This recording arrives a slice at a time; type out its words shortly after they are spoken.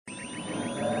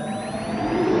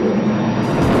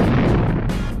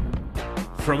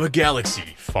from a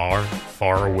galaxy far,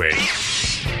 far away.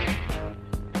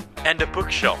 And a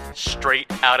bookshelf straight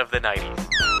out of the 90s.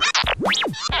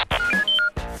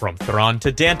 From Thrawn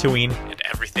to Dantooine. And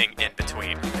everything in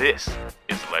between. This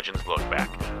is Legends Look Back.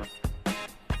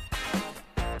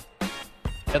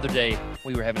 The other day,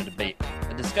 we were having a debate.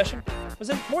 A discussion? Was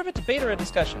it more of a debate or a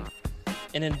discussion?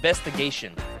 An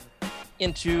investigation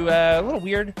into a little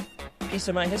weird piece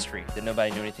of my history that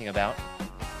nobody knew anything about.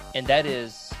 And that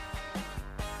is,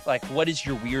 like, what is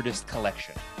your weirdest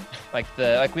collection?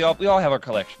 We all have our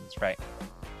collections, right?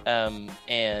 And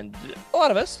a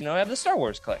lot of us, have the Star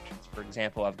Wars collections. For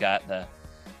example, I've got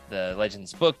the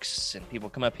Legends books, and people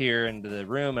come up here into the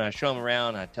room, and I show them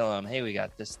around. And I tell them, "Hey, we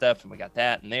got this stuff, and we got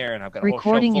that, and there." And I've got a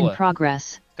recording whole shelf in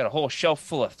progress. Got a whole shelf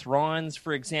full of Thrawns,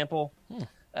 for example.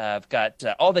 I've got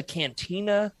all the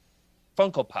Cantina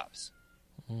Funko Pops.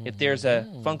 If there's a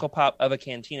Funko Pop of a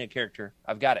Cantina character,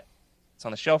 I've got it. It's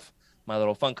on the shelf. My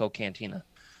little Funko Cantina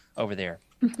over there.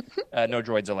 No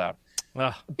droids allowed.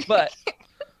 But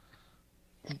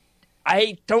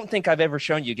I don't think I've ever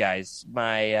shown you guys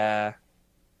my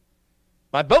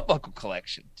belt buckle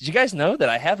collection. Did you guys know that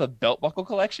I have a belt buckle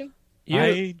collection?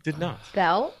 I did not.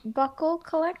 Belt buckle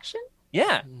collection?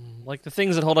 Yeah. Like the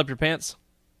things that hold up your pants?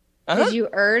 Did you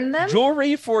earn them?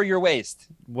 Jewelry for your waist.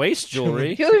 Waist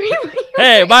jewelry? Jewelry for your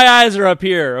Hey, waist. my eyes are up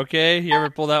here, okay? You ever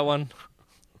pull that one?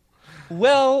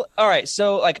 Well, all right.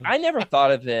 So, I never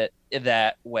thought of it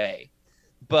that way.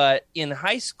 But in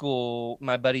high school,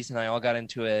 my buddies and I all got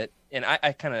into it. And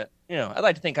I kind of, I'd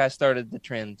like to think I started the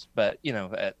trend. But, we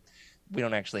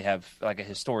don't actually have, a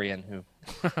historian who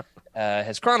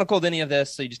has chronicled any of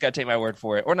this. So you just got to take my word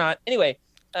for it. Or not. Anyway,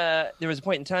 there was a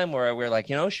point in time where we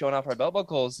were, showing off our belt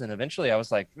buckles. And eventually I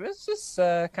was like, this is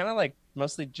kind of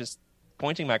mostly just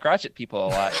pointing my crotch at people a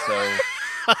lot. So,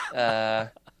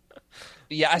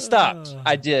 yeah, I stopped.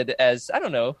 I did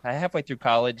halfway through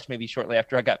college, maybe shortly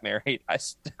after I got married, I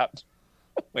stopped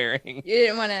wearing. You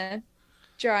didn't want to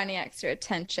draw any extra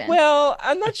attention. Well,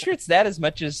 I'm not sure it's that as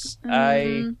much as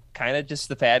I kind of just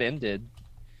the fad ended.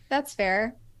 That's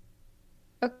fair.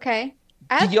 Okay.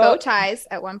 I had Did y'all- bow ties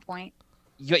at one point.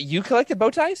 You collected bow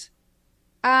ties?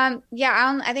 Yeah,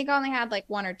 I think I only had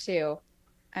one or two.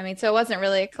 I mean, so it wasn't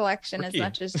really a collection as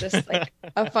much as just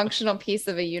a functional piece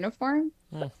of a uniform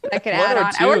I could add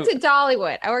on. I worked at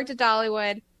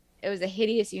Dollywood. It was a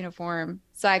hideous uniform.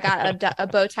 So I got a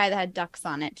bow tie that had ducks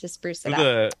on it to spruce it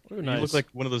up. You look like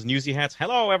one of those newsy hats.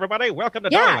 Hello, everybody. Welcome to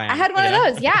Yeah, Dollyland. I had one of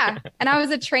those. Yeah. And I was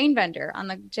a train vendor on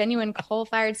the genuine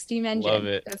coal-fired steam engine. Love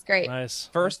it. It was great. Nice.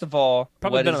 First of all,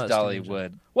 Probably what been is on that stage.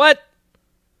 Dollywood? What?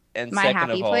 And My second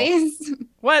happy of all, place.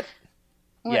 What?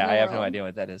 What in yeah, the I have no world? idea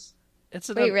what that is. It's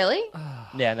Wait, really?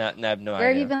 Yeah, I have no Where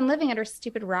have idea. you been living under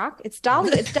stupid rock? It's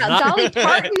Dolly. It's Dolly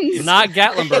Parton's. Not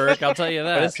Gatlinburg, I'll tell you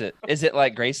that. What is it? Is it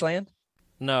like Graceland?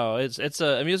 No, it's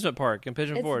a amusement park in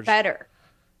Pigeon It's Forge. better.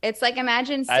 It's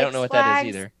imagine Six I don't know what that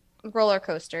is Flags either. roller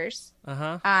coasters.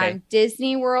 Uh-huh. Okay.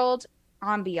 Disney World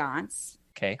ambiance.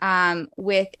 Okay.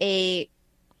 With a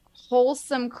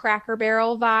wholesome Cracker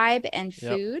Barrel vibe and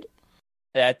Yep. food.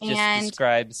 That just And-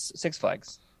 describes Six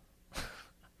Flags.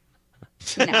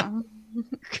 No.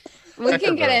 We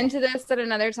can get into this at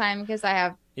another time because I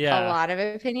have Yeah. a lot of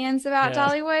opinions about Yeah.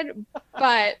 Dollywood.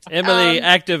 But Emily to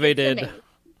activated. me.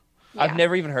 I've Yeah.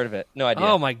 never even heard of it. No idea.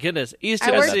 Oh my goodness. East I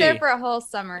worked Tennessee. there for a whole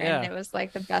summer Yeah. and it was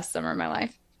the best summer of my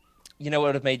life. You know what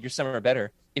would have made your summer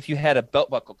better? If you had a belt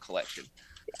buckle collection.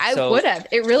 I So, would have.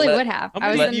 It really let- would have. How I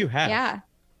many was do you have? Yeah.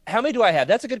 How many do I have?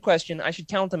 That's a good question. I should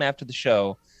count them after the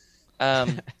show.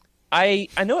 I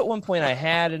know at one point I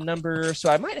had a number, so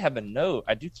I might have a note.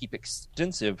 I do keep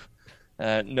extensive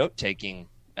note-taking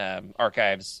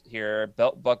archives here.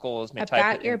 Belt buckles. May type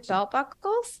About it your into- belt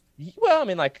buckles? Well, I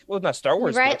mean, with my Star You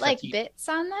Wars write books, bits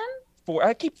on them?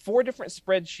 I keep 4 different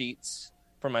spreadsheets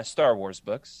for my Star Wars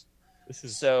books. This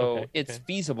is So okay, it's okay.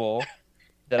 feasible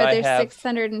that But I there's have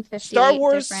 658 Star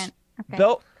Wars different. Okay.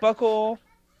 belt buckle.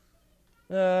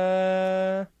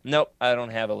 Nope, I don't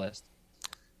have a list.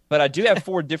 But I do have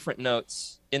 4 different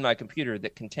notes in my computer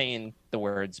that contain the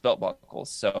words belt buckles.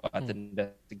 So I have to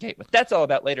investigate what that's all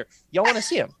about later. Y'all want to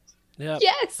see them? Yeah.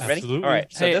 Yes. Ready? Absolutely. All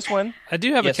right. So Hey, this one. I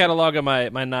do have Yes, a sir. catalog of my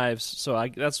knives, so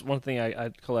that's one thing I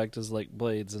collect is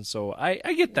blades, and so I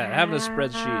get that. Having a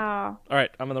spreadsheet. Wow. All right,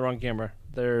 I'm on the wrong camera.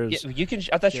 There's Yeah, you can.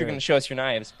 I thought you were going to show us your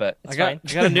knives, but it's fine.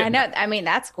 I got a new I know. I mean,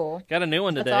 that's cool. got a new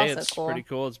one That's today. also It's cool. pretty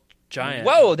cool. It's giant.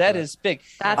 Whoa, that is big.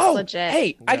 That's Oh, legit.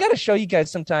 Hey, I got to show you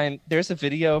guys sometime. There's a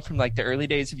video from the early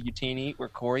days of Utini where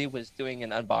Corey was doing an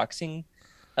unboxing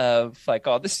of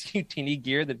all this Utini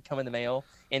gear that had come in the mail,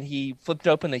 and he flipped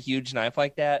open a huge knife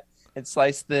like that. and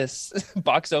slice this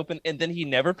box open, and then he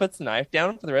never puts the knife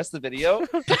down for the rest of the video,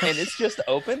 and it's just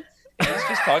open. And he's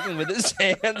just talking with his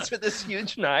hands with this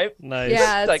huge knife. Nice.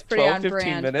 Yeah, it's like pretty 12, on 15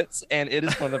 brand. minutes, and it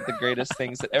is one of the greatest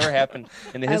things that ever happened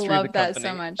in the I history love of the that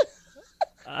company. so much.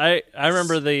 I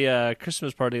remember the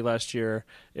Christmas party last year.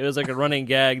 It was like a running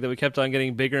gag that we kept on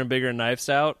getting bigger and bigger knives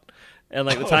out. And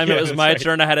like the time it was my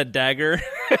turn, I had a dagger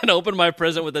and opened my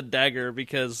present with a dagger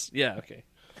because, okay.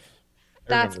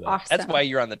 That's awesome. That's why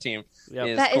you're on the team.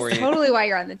 Yep. That Corey, is totally why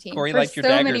you're on the team. Corey for liked your so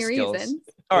dagger many skills. reasons.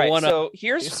 All right, One so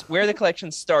here's where the collection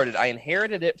started. I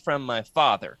inherited it from my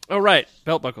father. Oh, right.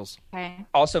 Belt buckles. Okay.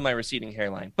 Also my receding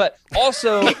hairline, but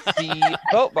also the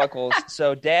belt buckles.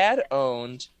 So Dad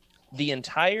owned the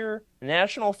entire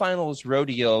National Finals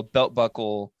Rodeo belt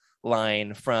buckle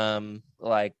line from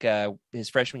like his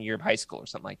freshman year of high school or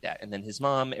something like that. And then his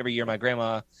mom, every year my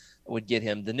grandma would get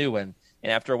him the new one.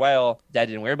 And after a while, Dad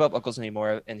didn't wear belt buckles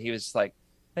anymore. And he was like,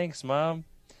 thanks, Mom.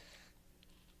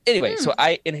 Anyway, so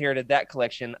I inherited that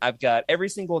collection. I've got every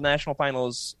single National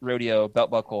Finals Rodeo belt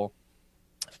buckle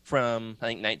from, I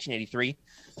think, 1983.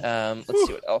 Let's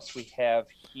see what else we have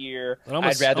here. It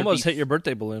almost hit your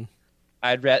birthday balloon.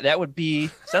 I'd rather that would be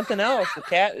something else. The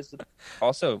cat is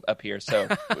also up here, so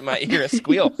we might hear a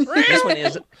squeal. This one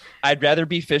is I'd rather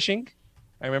be fishing.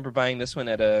 I remember buying this one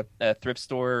at a thrift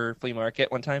store or flea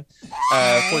market one time.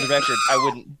 For the record, I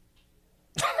wouldn't.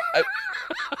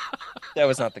 That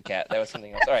was not the cat. That was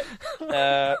something else. All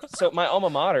right. So my alma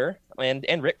mater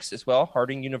and Rick's as well,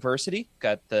 Harding University,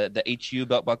 got the HU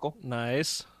belt buckle.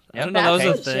 Nice. Yep. I didn't know that was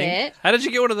a That's thing. legit. How did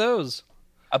you get one of those?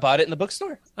 I bought it in the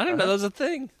bookstore. I didn't know that was a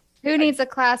thing. Who needs a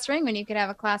class ring when you could have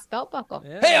a class belt buckle?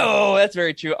 Yeah. Hey, oh, that's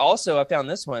very true. Also, I found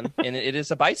this one, and it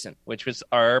is a bison, which was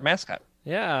our mascot.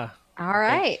 Yeah. All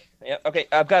right. Yeah. Okay.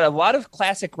 I've got a lot of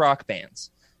classic rock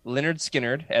bands. Leonard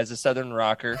Skinner as a Southern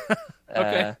rocker.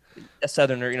 Okay. A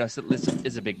Southerner,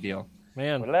 is a big deal.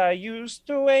 Man. Well, I used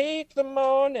to wake the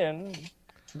morning.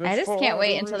 I just can't before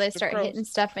wait the until they rooster start crows. hitting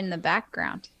stuff in the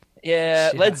background.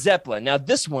 Yeah, Yeah. Led Zeppelin. Now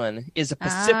this one is a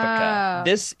Pacifica. Oh.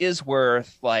 This is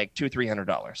worth like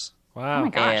 $200-$300. Wow. Oh my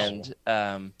gosh.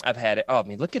 And I've had it. Oh, I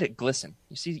mean, look at it glisten.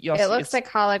 You see, y'all It see, looks like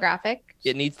holographic.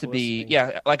 it needs to be,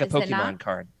 Glistening. like a Is it not? Pokemon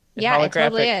card. It's Yeah, it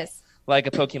totally holographic, is. like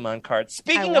a Pokemon card.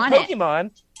 Speaking of want it.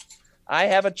 Pokemon, I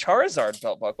have a Charizard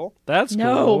belt buckle. That's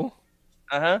No.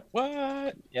 cool.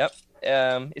 What? Yep.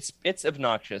 It's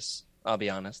obnoxious. I'll be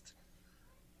honest.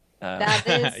 That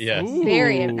is Yes.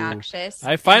 very Ooh. obnoxious.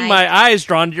 I find And my eyes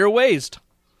drawn to your waist.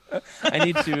 I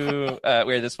need to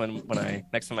wear this one when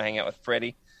next time I hang out with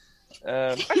Freddie.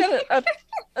 I got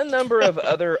a number of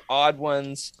other odd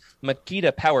ones.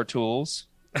 Makita Power Tools.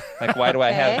 Like, why do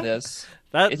I have Okay. this?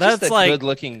 That's It's just a like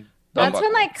good-looking. That's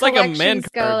when like It's like a man collections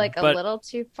go card, like a but- little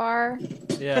too far.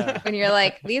 yeah. When you're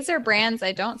like, these are brands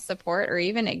I don't support or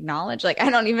even acknowledge. Like I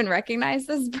don't even recognize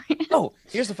this brand. Oh,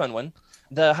 here's a fun one.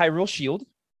 The Hyrule Shield.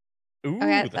 Ooh,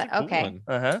 Okay, that's a cool okay. one.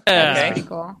 Uh-huh. Yeah. Okay. Pretty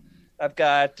cool. I've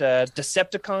got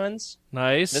Decepticons.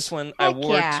 Nice. This one I Heck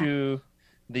wore yeah. to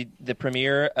the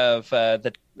premiere of all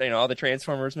the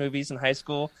Transformers movies in high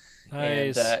school.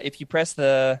 Nice. And if you press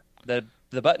the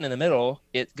button in the middle,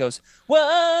 it goes,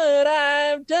 "What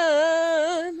I've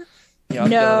done." You know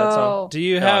that song? No. Do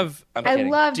you No, have? I'm I kidding.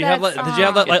 love Do you that have? Like, song. did you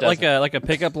have that It like a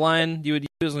pickup line you would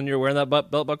use when you're wearing that belt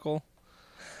buckle?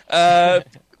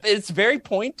 It's very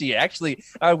pointy. Actually,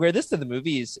 I would wear this to the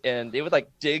movies, and it would like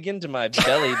dig into my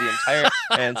belly the entire.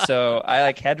 And so I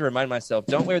like had to remind myself,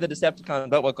 don't wear the Decepticon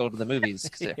belt buckle to the movies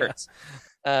because it hurts.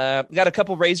 Got a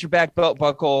couple Razorback belt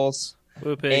buckles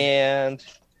Whooping. and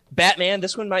Batman.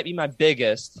 This one might be my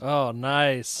biggest. Oh,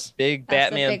 nice. Big That's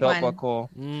a Batman big belt one. buckle.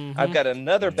 Mhm. I've got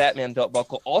another Batman belt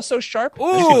buckle, also sharp.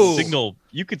 Ooh.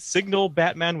 You could signal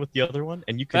Batman with the other one,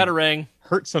 and you could Batarang.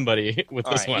 hurt somebody with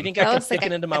All this right, one. you think I That can looks stick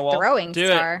like it into a my wall? throwing Do it.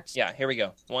 star. Yeah, here we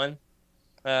go. One.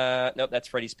 Nope, that's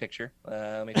Freddy's picture.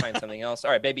 Let me find something else.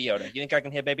 All right, Baby Yoda. You think I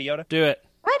can hit Baby Yoda? Do it.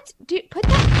 What? Dude, put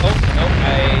that. Oh,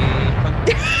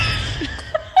 no,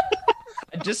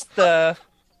 I just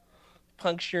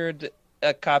punctured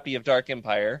a copy of Dark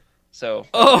Empire. So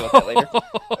I'll deal with that later.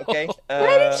 Okay.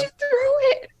 Why did you throw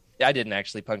it? I didn't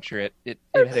actually puncture it. It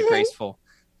had a graceful.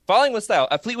 Falling with style.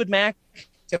 A Fleetwood Mac.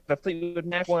 Got the Fleetwood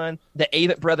Mac one. The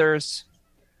Avett Brothers.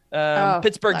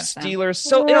 Pittsburgh love them. Steelers.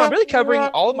 So I'm really covering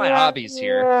all of my hobbies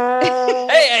here.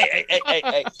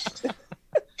 Hey.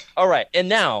 All right, and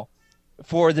now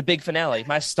for the big finale,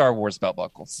 my Star Wars belt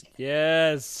buckles.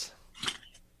 Yes.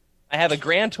 I have a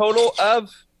grand total of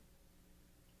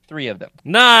 3 of them.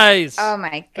 Nice. Oh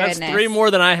my goodness. That's 3 more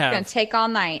than I It's gonna have. take all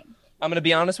night. I'm going to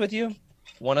be honest with you.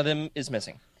 One of them is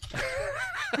missing.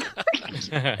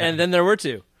 And then there were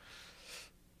 2.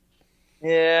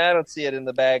 Yeah, I don't see it in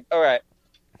the bag. All right.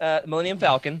 Millennium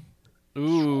Falcon.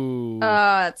 Ooh. Oh,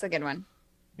 that's a good one.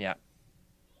 Yeah.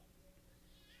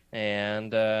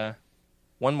 And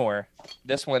one more.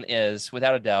 This one is,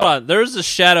 without a doubt. Hold on, there's a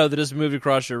shadow that just moved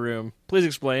across your room. Please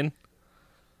explain.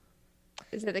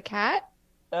 Is it the cat?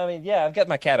 I mean, yeah, I've got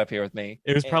my cat up here with me.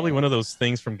 It was probably one of those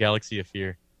things from Galaxy of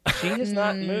Fear. She has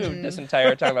not moved this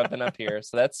entire time I've been up here,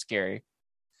 so that's scary.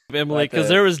 Emily, because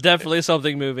there was definitely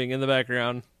something moving in the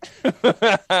background.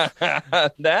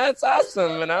 That's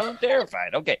awesome, and I'm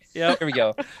terrified. Okay, Yep. Here we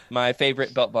go. My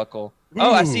favorite belt buckle.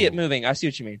 Oh, I see it moving. I see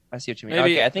what you mean. Maybe,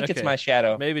 okay, I think it's my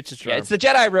shadow. Maybe it's just Yeah, it's the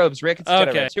Jedi robes, Rick. It's the Jedi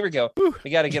Okay. robes. Here we go.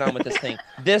 We got to get on with this thing.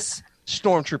 This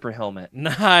Stormtrooper helmet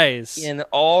nice. in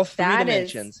all three That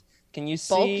dimensions. Can you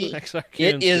see? bulky.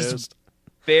 It is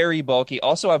very bulky.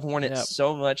 Also, I've worn it Yep.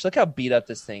 so much. Look how beat up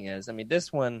this thing is. I mean,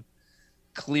 this one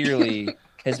clearly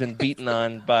has been beaten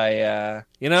on by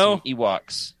some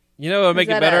Ewoks. You know what would make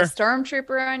Is it that better? a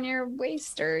stormtrooper on your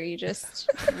waist, or you just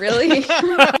really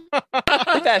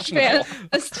Fashionable. fan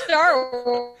of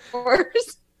Star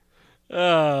Wars?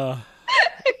 I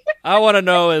want to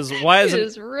know is why You isn't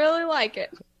just really like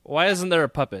it. there a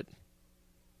puppet?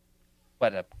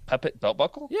 What, a puppet belt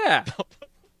buckle? Yeah.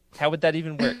 How would that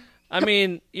even work? I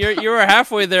mean, you were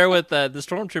halfway there with the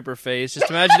stormtrooper face.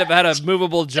 Just imagine if it had a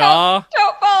movable jaw.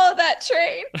 Don't follow that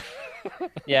train.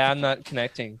 Yeah, I'm not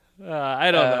connecting.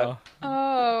 I don't know.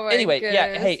 Oh my Anyway, yeah,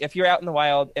 goodness. hey, if you're out in the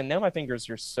wild, and now my fingers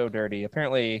are so dirty.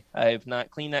 Apparently, I've not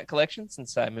cleaned that collection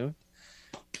since I moved.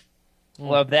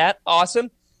 Love that. Awesome.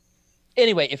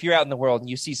 Anyway, if you're out in the world and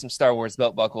you see some Star Wars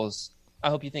belt buckles, I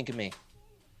hope you think of me.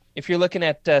 If you're looking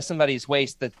at somebody's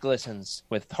waist that glistens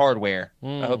with hardware,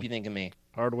 I hope you think of me.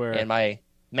 Hardware. And my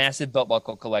massive belt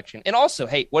buckle collection. And also,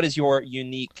 hey, what is your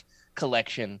unique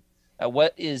collection?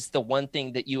 What is the one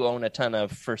thing that you own a ton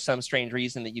of for some strange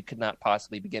reason that you could not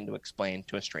possibly begin to explain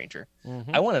to a stranger?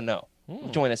 I want to know.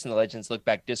 Join us in the Legends Look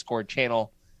Back Discord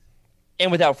channel.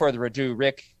 And without further ado,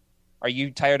 Rick, are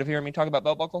you tired of hearing me talk about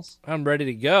belt buckles? I'm ready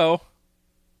to go.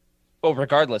 Well,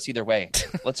 regardless, either way,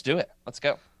 let's do it. Let's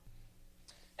go.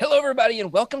 Hello, everybody,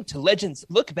 and welcome to Legends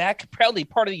Look Back, proudly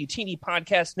part of the Utini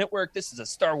Podcast Network. This is a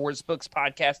Star Wars books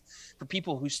podcast for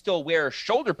people who still wear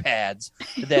shoulder pads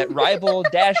that rival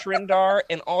Dash Rendar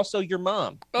and also your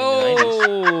mom.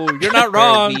 Oh, you're not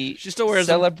wrong. She still wears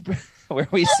them. Where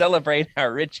we celebrate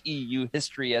our rich EU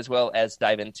history as well as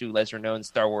dive into lesser-known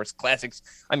Star Wars classics.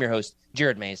 I'm your host,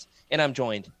 Jared Mays, and I'm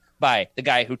joined by the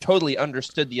guy who totally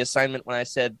understood the assignment when I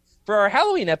said, for our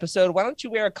Halloween episode, why don't you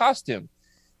wear a costume?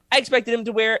 I expected him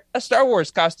to wear a Star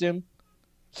Wars costume.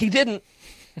 He didn't,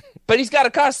 but he's got a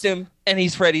costume, and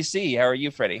he's Freddie C. How are you,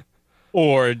 Freddie?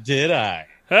 Or did I?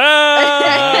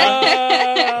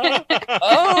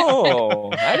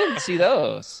 Oh, I didn't see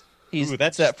those. He's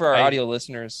that's for our audio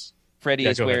listeners. Freddie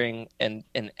is wearing an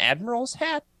admiral's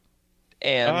hat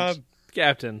and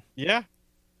captain. Yeah,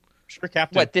 sure,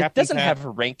 captain. What? It doesn't hat. have a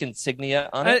rank insignia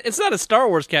on it. It's not a Star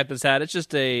Wars captain's hat. It's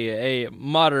just a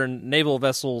modern naval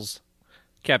vessel's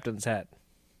captain's hat.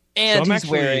 And so he's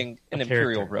wearing an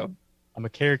Imperial character. robe. I'm a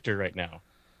character right now.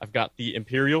 I've got the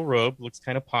Imperial robe. Looks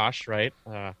kind of posh, right?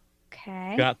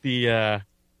 Okay. Got the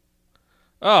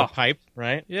pipe,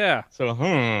 right? Yeah. So,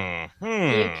 Are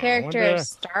you a character of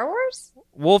Star Wars?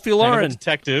 Wolfie Lauren.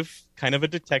 Kind of a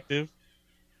detective.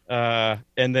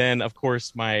 And then, of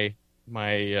course, my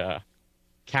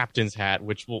captain's hat,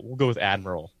 which we'll go with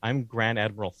Admiral. I'm Grand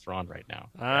Admiral Thrawn right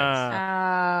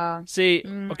now. See,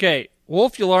 okay,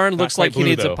 Wolfie Lauren looks like he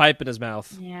needs a pipe in his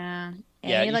mouth. Yeah.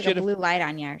 Yeah, you need like a blue light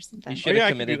on you or something. You should have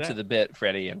committed to the bit,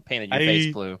 Freddie, and painted your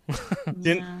face blue.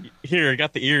 Here, I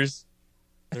got the ears.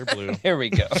 They're blue. There we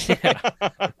go.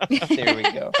 There we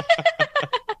go.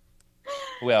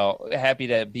 Well, happy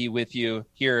to be with you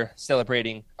here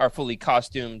celebrating our fully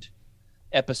costumed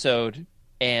episode.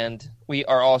 And we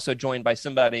are also joined by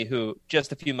somebody who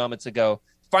just a few moments ago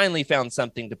finally found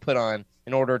something to put on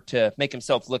in order to make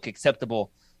himself look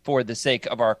acceptable for the sake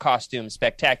of our costume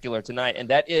spectacular tonight. And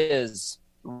that is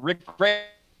Rick Ray.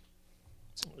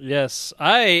 Yes,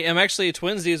 I am actually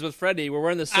twinsies with Freddie. We're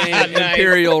wearing the same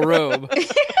Imperial robe.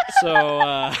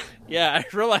 So, yeah, I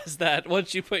realized that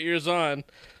once you put yours on.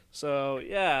 So,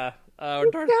 yeah,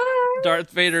 Darth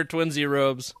Vader twinsy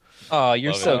robes. Oh,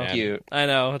 you're so cute. I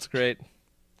know, it's great.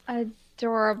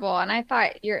 Adorable. And I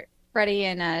thought your Freddie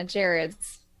and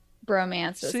Jared's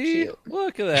bromance was cute.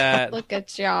 Look at that. Look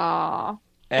at y'all.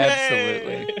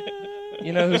 Absolutely.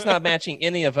 You know who's not matching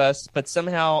any of us, but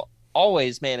somehow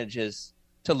always manages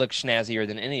to look snazzier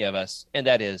than any of us, and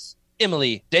that is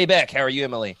Emily Daybeck. How are you,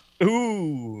 Emily?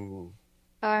 Ooh.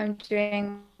 I'm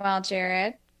doing well,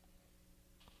 Jared.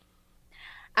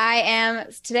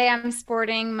 Today I'm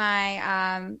sporting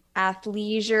my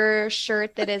athleisure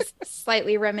shirt that is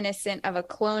slightly reminiscent of a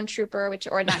clone trooper,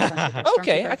 or not clone trooper.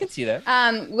 Okay, I can see that.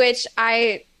 Which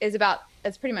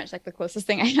it's pretty much like the closest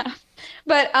thing I have.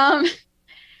 But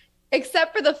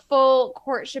except for the full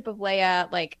courtship of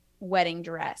Leia like wedding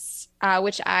dress,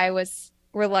 which I was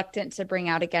reluctant to bring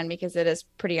out again because it is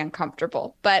pretty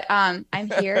uncomfortable. But I'm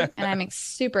here and I'm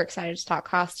super excited to talk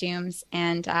costumes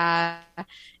and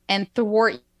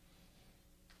thwart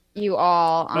you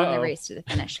all on the race to the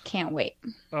finish. Can't wait.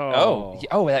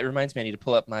 Oh, that reminds me, I need to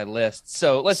pull up my list.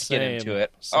 So let's get into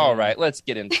it. All right, let's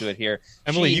get into it here.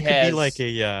 Emily, you could be like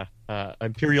a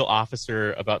Imperial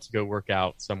officer about to go work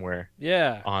out somewhere.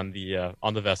 Yeah. On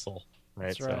the vessel, right?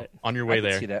 That's right. So on your way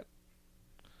there. See that.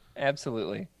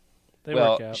 Absolutely. They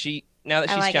work out. Now that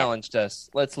she's challenged us,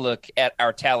 let's look at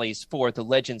our tallies for the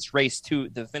Legends race to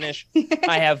the finish.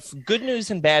 I have good news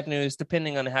and bad news,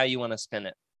 depending on how you want to spin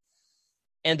it.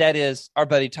 And that is our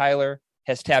buddy Tyler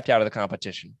has tapped out of the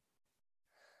competition.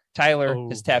 Tyler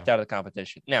has tapped out of the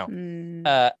competition. Now,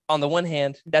 on the one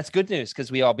hand, that's good news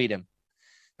because we all beat him.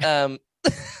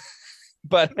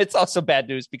 But it's also bad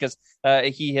news because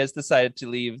he has decided to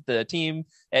leave the team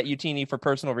at Utini for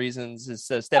personal reasons,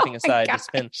 is stepping aside to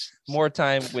spend more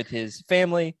time with his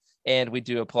family. And we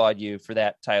do applaud you for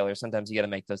that, Tyler. Sometimes you got to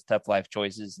make those tough life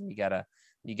choices, and you gotta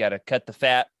cut the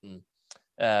fat. And,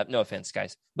 no offense,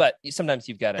 guys, but sometimes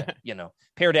you've got to,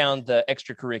 pare down the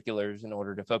extracurriculars in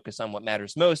order to focus on what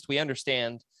matters most. We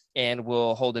understand, and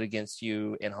we'll hold it against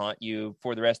you and haunt you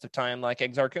for the rest of time, like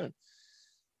Exar Kun.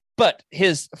 But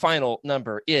his final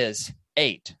number is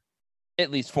 8,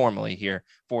 at least formally here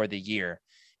for the year.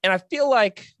 And I feel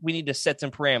like we need to set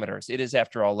some parameters. It is,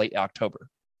 after all, late October.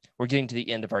 We're getting to the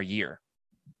end of our year.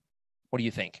 What do you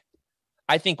think?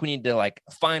 I think we need to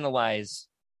finalize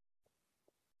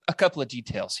a couple of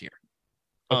details here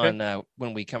on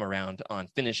when we come around on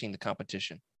finishing the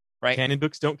competition, right? Canon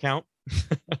books don't count.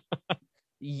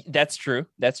 That's true.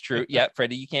 Yeah,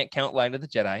 Freddie, you can't count Line of the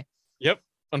Jedi. Yep.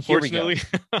 Unfortunately.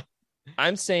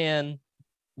 I'm saying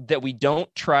that we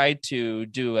don't try to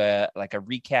do a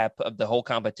recap of the whole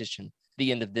competition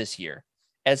the end of this year,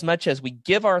 as much as we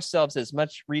give ourselves as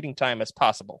much reading time as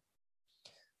possible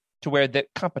to where the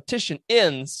competition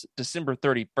ends December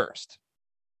 31st,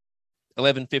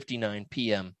 11:59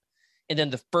 p.m. And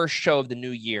then the first show of the new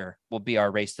year will be our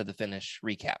Race to the Finish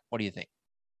recap. What do you think?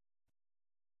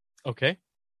 Okay.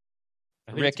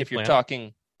 Rick, if you're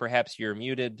talking, perhaps you're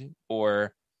muted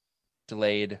or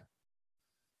delayed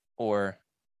or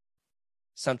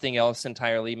something else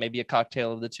entirely, maybe a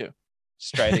cocktail of the two.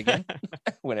 Just try it again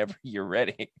whenever you're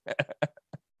ready.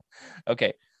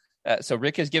 Okay. So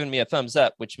Rick has given me a thumbs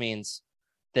up, which means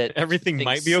that everything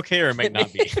might be okay or it might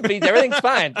not be. It means everything's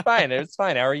fine. Fine. It's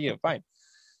fine. How are you? Fine.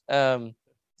 So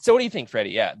what do you think, Freddie?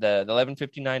 Yeah, the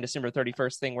 11:59 December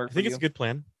 31st thing worked for you? I think it's a good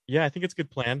plan. Yeah, I think it's a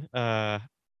good plan.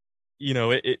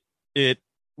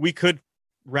 We could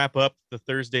wrap up the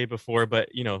Thursday before, but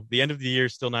the end of the year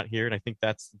is still not here, and I think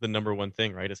that's the number one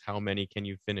thing, right? Is how many can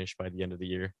you finish by the end of the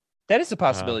year? That is a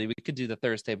possibility. We could do the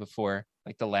Thursday before,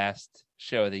 like the last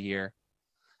show of the year.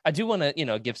 I do want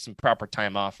to, give some proper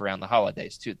time off around the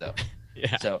holidays too, though.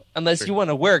 Yeah. So unless you want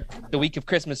to work the week of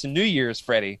Christmas and New Year's,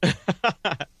 Freddie.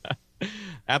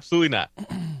 Absolutely not.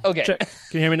 Okay. Check. Can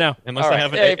you hear me now?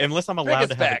 Unless I'm allowed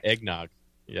to have an eggnog.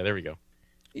 Yeah, there we go.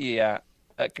 Yeah.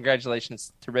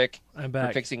 Congratulations to Rick. I'm back.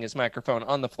 For fixing his microphone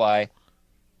on the fly.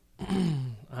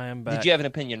 I am back. Did you have an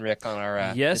opinion, Rick, on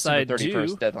our yes, December I 31st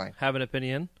do deadline? Have an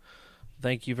opinion.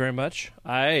 Thank you very much.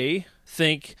 I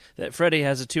think that Freddie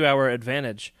has a 2-hour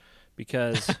advantage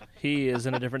because he is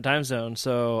in a different time zone.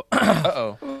 So,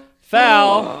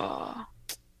 foul.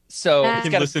 So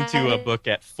you can listen to a book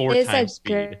at 4 times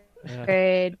speed.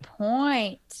 Good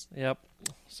point. Yep.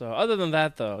 So other than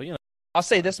that, though, I'll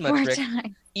say this much, Rick.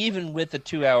 Even with the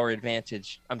 2-hour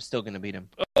advantage, I'm still going to beat him.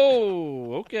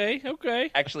 Oh, okay.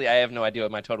 Actually, I have no idea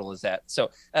what my total is at. So,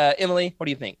 Emily, what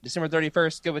do you think? December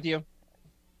 31st, good with you?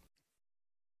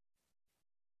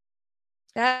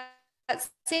 That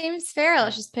seems fair.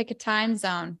 Let's just pick a time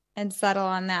zone and settle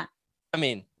on that. I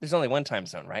mean, there's only one time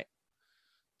zone, right?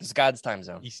 There's God's time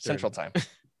zone, Eastern. Central Time.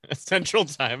 Central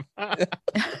Time.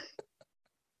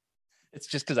 It's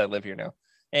just because I live here now.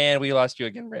 And we lost you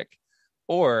again, Rick.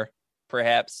 Or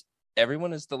perhaps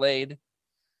everyone is delayed.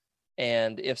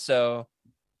 And if so,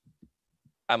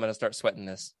 I'm going to start sweating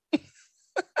this.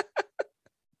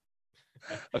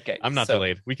 Okay. I'm not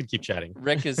delayed. We can keep chatting.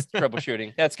 Rick is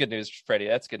troubleshooting. That's good news, Freddie.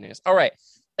 That's good news. All right.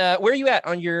 Where are you at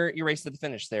on your race to the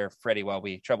finish there, Freddie, while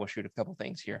we troubleshoot a couple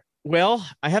things here? Well,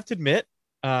 I have to admit,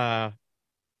 there's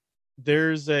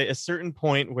a certain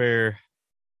point where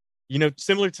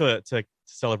similar to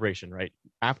Celebration, right?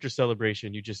 After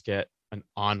Celebration, you just get an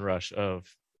onrush of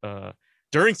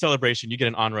during Celebration, you get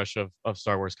an onrush of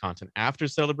Star Wars content. After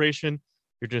Celebration,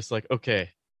 you're just like, okay,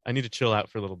 I need to chill out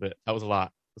for a little bit. That was a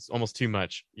lot. It's almost too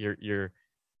much. Your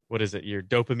what is it? Your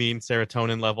dopamine,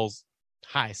 serotonin levels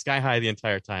sky high the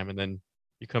entire time, and then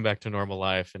you come back to normal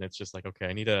life, and it's just like, okay,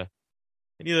 I need to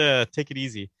take it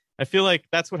easy. I feel like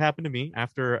that's what happened to me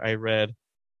after I read,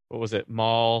 what was it?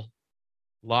 Maul,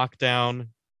 Lockdown,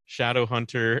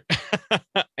 Shadowhunter,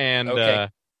 and Light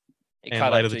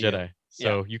of the Jedi.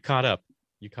 So you caught up.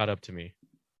 You caught up to me.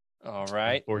 All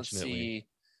right. Let's see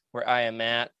where I am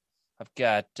at. I've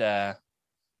got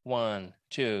 1,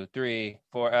 2, 3,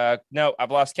 4. No, I've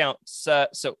lost count. So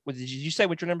did you say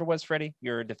what your number was, Freddie?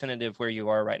 Your definitive where you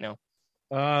are right now?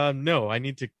 No, I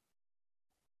need to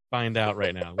find out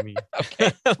right now. Let me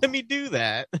let me do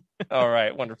that. All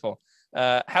right, wonderful.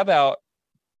 How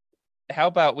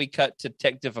about we cut to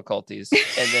tech difficulties,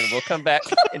 and then we'll come back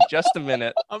in just a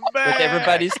minute with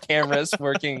everybody's cameras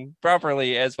working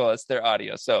properly as well as their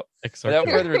audio. So without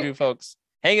further ado, folks,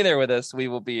 hang in there with us. We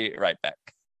will be right back.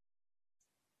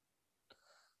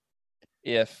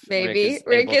 If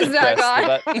Rick is not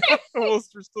gone.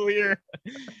 Almost we're still here.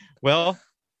 Well,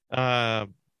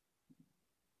 I'm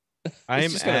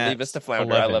just going to leave us to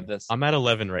flounder. 11. I love this. I'm at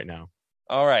 11 right now.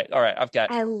 All right. I've got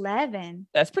 11.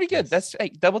 That's pretty good. Yes.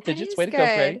 That's double digits. Way to go,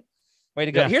 Freddie. Way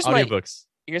to go. Yeah, Here's audiobooks.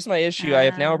 my issue. I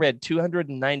have now read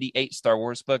 298 Star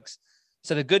Wars books.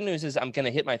 So the good news is I'm going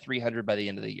to hit my 300 by the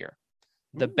end of the year.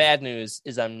 The bad news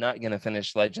is I'm not going to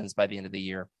finish Legends by the end of the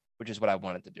year, which is what I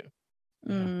wanted to do.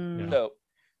 Yeah. So,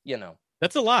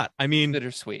 that's a lot. I mean,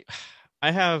 bittersweet.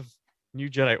 I have New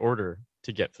Jedi Order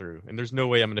to get through, and there's no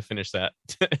way I'm going to finish that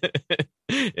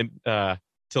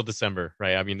till December,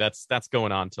 right? I mean, that's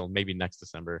going on till maybe next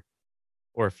December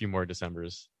or a few more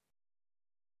Decembers.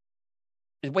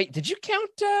 Wait, did you count?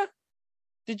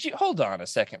 Hold on a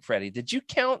second, Freddie? Did you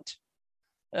count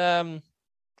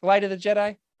Light of the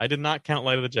Jedi? I did not count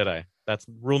Light of the Jedi. That's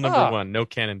rule number 1. No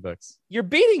canon books. You're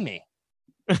beating me.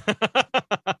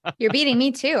 You're beating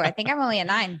me too. I think I'm only at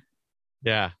 9.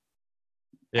 Yeah.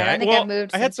 I don't think I've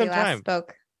moved since we last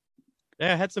spoke.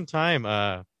 Yeah, I had some time.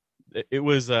 It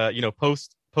was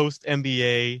post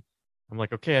MBA. I'm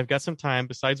like, okay, I've got some time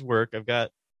besides work. I've got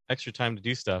extra time to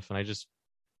do stuff, and I just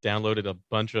downloaded a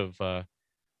bunch of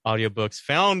audiobooks.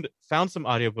 Found some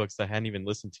audiobooks I hadn't even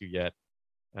listened to yet.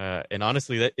 And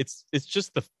honestly, that it's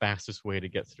just the fastest way to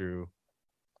get through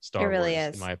Star Wars,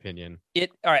 in my opinion.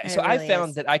 All right. So I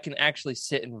found that I can actually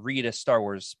sit and read a Star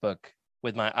Wars book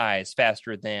with my eyes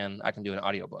faster than I can do an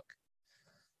audiobook.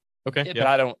 Okay. But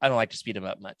I don't like to speed them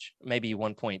up much. Maybe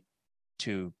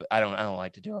 1.2, but I don't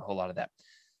like to do a whole lot of that.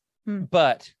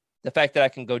 But the fact that I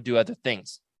can go do other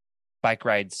things, bike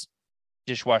rides,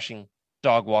 dishwashing,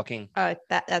 dog walking.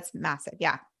 That's massive.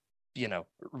 Yeah.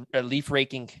 Leaf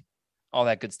raking, all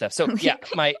that good stuff. So yeah,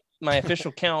 my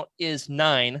official count is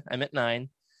 9. I'm at 9.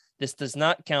 This does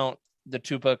not count the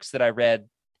 2 books that I read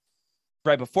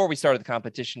right before we started the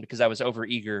competition because I was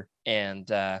overeager and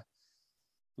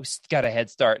we got a head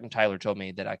start, and Tyler told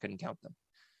me that I couldn't count them.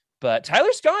 But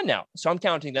Tyler's gone now, so I'm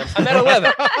counting them. I'm at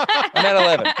 11. I'm at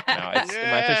 11. No,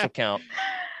 my official count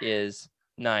is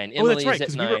 9. Emily that's right,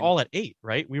 is at 9. We were all at 8,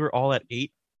 right? We were all at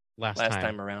 8 last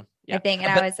time around. Yeah. I think,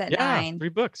 and I was at 9. 3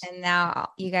 books. And now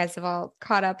you guys have all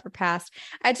caught up or passed.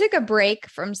 I took a break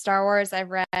from Star Wars. I've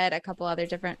read a couple other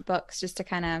different books just to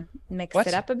kind of mix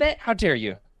it up a bit. How dare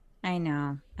you? I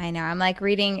know. I'm like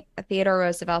reading Theodore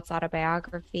Roosevelt's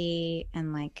autobiography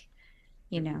and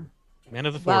Man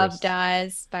of the Love Forest.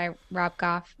 Does by Rob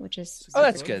Goff, which is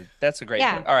that's good. That's a great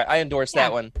one. All right, I endorse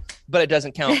that one, but it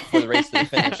doesn't count for the race to the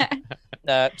finish.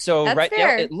 So that's right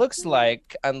fair. now, it looks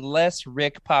like unless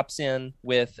Rick pops in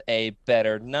with a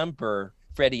better number,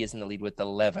 Freddie is in the lead with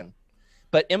 11.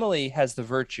 But Emily has the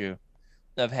virtue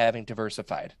of having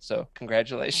diversified. So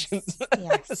congratulations.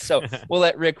 Yes. So we'll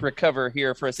let Rick recover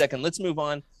here for a second. Let's move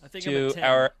on to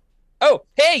our... Oh,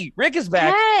 hey, Rick is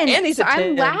back. 10. And he's at 10.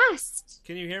 I'm last.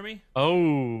 Can you hear me?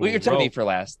 Oh. Well, you're telling me for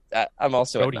last. I'm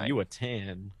also at 9. you a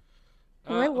 10.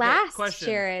 We're last, question.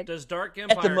 Jared. Does Dark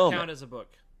Empire count as a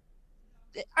book?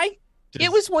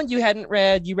 It was one you hadn't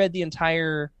read. You read the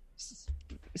entire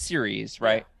series,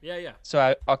 right? Yeah.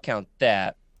 So I'll count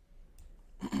that.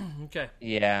 Okay.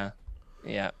 Yeah.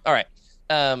 All right.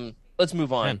 Let's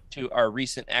move on to our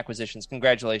recent acquisitions.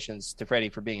 Congratulations to Freddie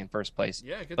for being in first place.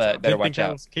 Yeah, good but job. better I watch think I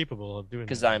out was capable of doing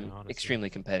because that, I'm honestly. extremely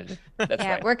competitive. That's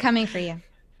Yeah, right. we're coming for you.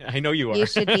 I know you are. You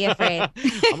should be afraid. I'm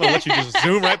gonna let you just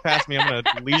zoom right past me. I'm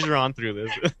gonna leisure on through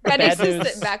this. Freddie's Bad just news.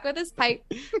 sitting back with his pipe.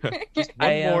 Just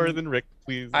I one more than Rick,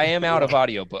 please. I am out of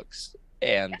audiobooks,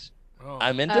 and Oh.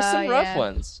 I'm into some rough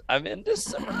ones. I'm going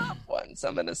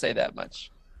to say that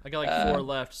much. I got like 4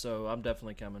 left, so I'm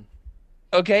definitely coming.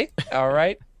 Okay. All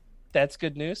right. That's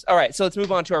good news. All right. So let's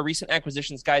move on to our recent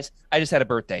acquisitions, guys. I just had a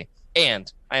birthday,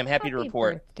 and I am happy to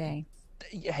report. Birthday.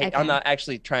 Hey, Okay. I'm not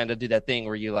actually trying to do that thing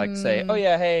where you like say, "Oh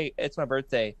yeah, hey, it's my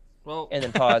birthday," Well, and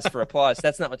then pause for applause.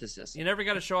 That's not what this is. you never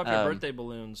got to show off your birthday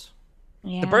balloons.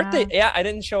 Yeah. The birthday. Yeah, I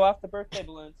didn't show off the birthday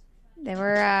balloons. They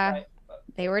were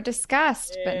they were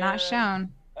discussed but not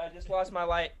shown. I just lost my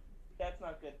light. That's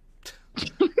not good.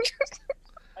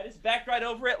 I just backed right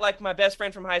over it like my best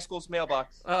friend from high school's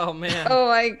mailbox. Oh man. Oh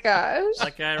my gosh.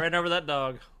 That guy ran over that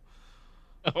dog.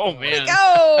 Oh man.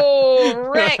 Go,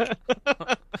 Rick.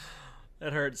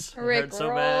 That hurts. It Rick hurts so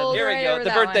rolled. bad. Here we Right go. over The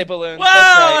that birthday one. balloons.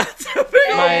 Whoa! That's That's a big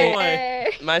old My- boy. Hey.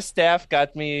 right. My staff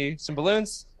got me some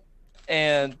balloons,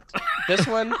 and this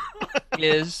one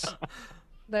is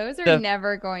Those are The-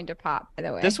 never going to pop, by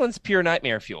the way. this one's pure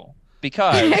nightmare fuel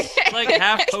because Like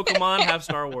half Pokemon, half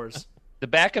Star Wars. the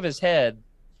back of his head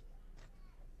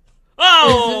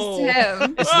Oh! This is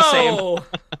him. is the same Whoa!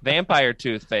 vampire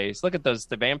tooth face. Look at the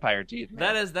vampire teeth.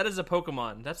 That is a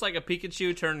Pokemon. That's like a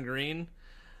Pikachu turned green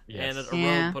Yes. and a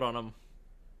Yeah. robe put on him.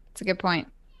 That's a good point.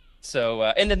 So,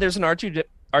 and then there's an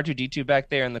R2D2 back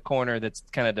there in the corner that's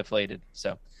kind of deflated.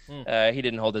 So, he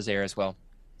didn't hold his air as well.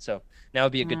 So now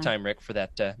would be a good time, Rick, for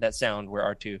that sound where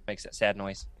R2 makes that sad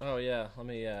noise. Oh yeah. Let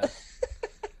me.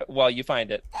 While you find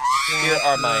it, here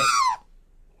are my.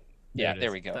 Yeah, There it there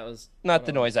is. we go. That was Not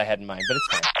the noise I had in mind, but it's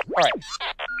fine. All right.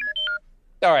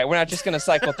 All right, we're not just going to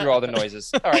cycle through all the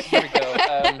noises. All right, here we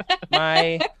go.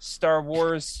 My Star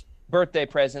Wars birthday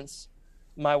presents.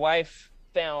 My wife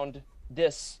found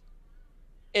this.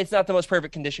 It's not the most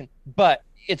perfect condition, but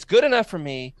it's good enough for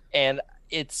me. And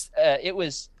it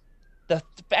was the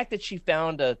fact that she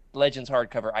found a Legends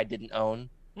hardcover I didn't own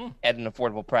at an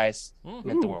affordable price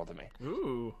meant the world to me.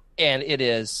 Ooh, And it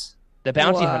is the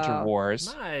Bounty Hunter Whoa. Wars.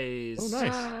 nice. Oh,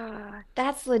 nice.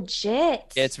 That's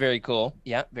legit. It's very cool.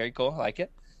 Yeah, very cool. I like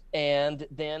it. And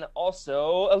then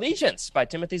also Allegiance by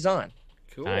Timothy Zahn.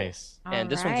 Cool. Nice. And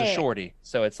this one's a Alright. shorty.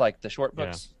 So it's like the short Yeah.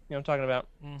 books. You know what I'm talking about?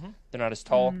 Mm-hmm. They're not as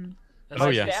tall. That's Oh,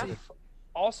 My yeah. staff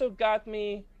also got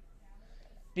me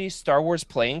these Star Wars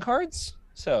playing cards.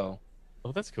 So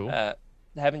Oh, that's cool. I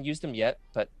haven't used them yet,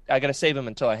 but I got to save them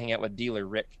until I hang out with dealer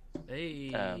Rick. Hey.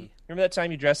 Remember that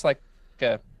time you dressed like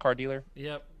a car dealer?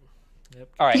 Yep.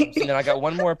 All right. And then I got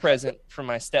one more present from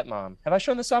my stepmom. Have I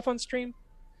shown this off on stream?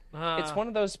 Uh, It's one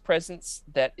of those presents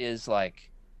that is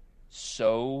like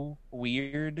so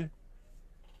weird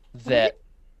that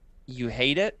you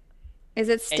hate it. Is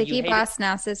it And you Sticky hate Boss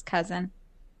Nass's cousin?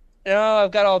 No,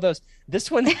 I've got all those. This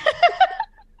one.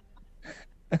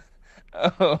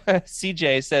 Oh,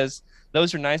 CJ says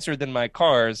those are nicer than my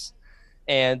cars,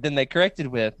 and then they corrected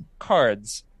with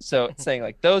cards. So it's saying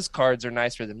like those cards are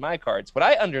nicer than my cards. What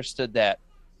I understood that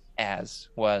as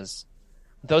was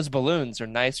those balloons are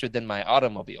nicer than my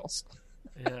automobiles.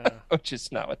 Yeah. Which is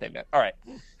not what they meant. All right.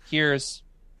 Here's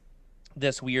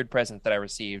this weird present that I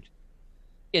received.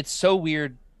 It's so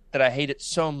weird that I hate it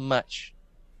so much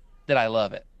that I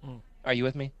love it. Are you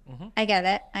with me? I get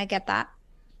it. I get that.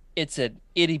 It's an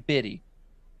itty bitty.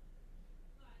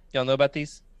 Y'all know about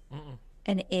these?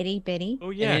 An itty bitty. Oh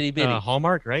yeah. itty bitty.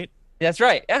 Hallmark, right? That's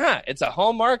right. It's a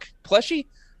Hallmark plushie.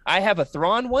 I have a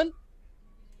Thrawn one,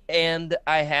 and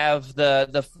I have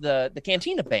the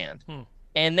Cantina band.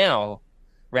 And now,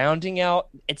 rounding out,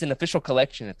 it's an official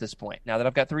collection at this point. Now that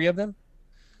I've got 3 of them,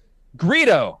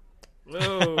 Greedo.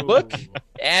 Whoa. Look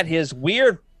at his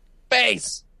weird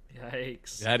face.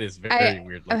 Yikes. That is very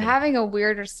weird I'm looking. having a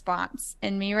weird response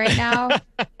in me right now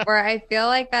where I feel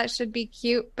like that should be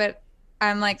cute, but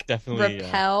I'm like Definitely,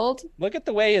 repelled. Look at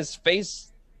the way his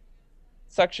face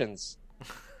suctions.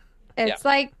 It's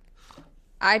like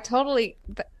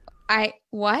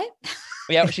what?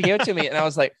 Yeah, she gave it to me, and I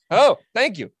was like, "Oh,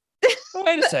 thank you."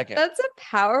 Wait a second. That's a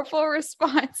powerful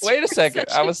response. Wait a for second.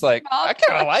 such I a was like, small I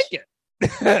kind of crush. like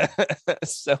it.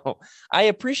 So I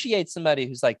appreciate somebody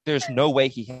who's like, there's no way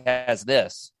he has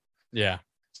this. Yeah.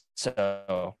 So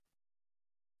there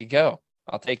you go.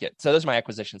 I'll take it. So those are my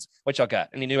acquisitions. What y'all got?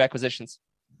 Any new acquisitions?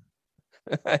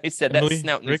 He said Emily, that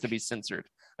snout needs Rick? to be censored.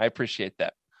 I appreciate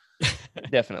that.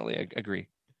 Definitely agree.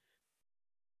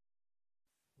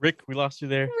 Rick, we lost you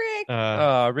there.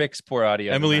 Rick. Rick's poor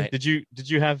audio. Emily, tonight. did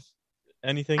you have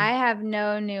anything? I have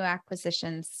no new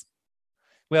acquisitions.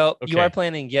 Well, you Okay. are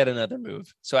planning yet another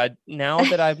move. So now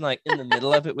that I'm like in the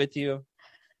middle of it with you,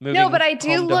 moving but I do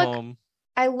home to look- home.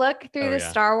 I look through Oh, the yeah.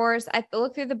 Star Wars. I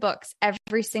look through the books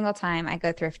every single time I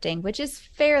go thrifting, which is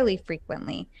fairly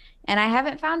frequently. And I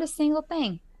haven't found a single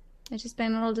thing. It's just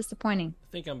been a little disappointing.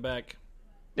 I think I'm back.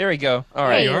 There we go. All There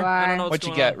right. you I don't know are. what's What you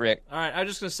going got, on. Rick? All right, I'm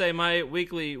just gonna say my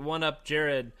weekly one-up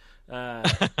Jared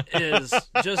is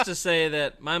just to say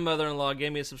that my mother-in-law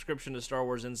gave me a subscription to Star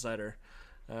Wars Insider.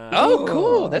 Oh,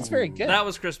 cool. That's very good. That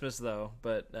was Christmas though,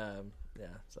 but yeah.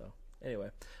 So anyway,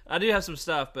 I do have some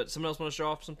stuff, but someone else want to show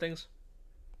off some things?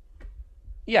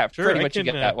 Yeah, Sure, pretty I much you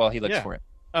can, get that while he looks yeah. for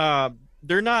it.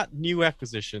 They're not new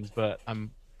acquisitions, but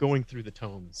I'm going through the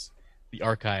tomes, the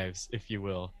archives, if you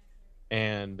will,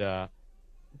 and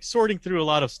sorting through a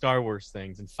lot of Star Wars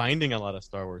things and finding a lot of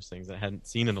Star Wars things that I hadn't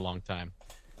seen in a long time.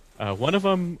 One of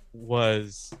them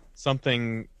was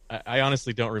something I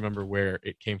honestly don't remember where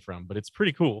it came from, but it's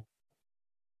pretty cool.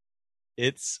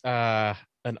 It's an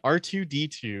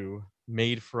R2-D2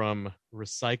 made from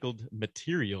recycled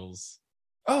materials.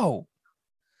 Oh,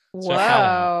 Check that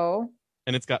Whoa.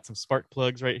 And it's got some spark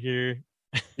plugs right here.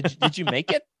 did you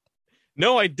make it?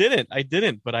 No, I didn't.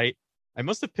 But I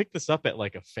must have picked this up at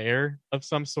like a fair of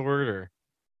some sort or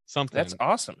something. That's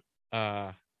awesome.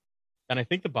 And I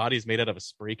think the body is made out of a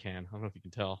spray can. I don't know if you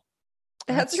can tell.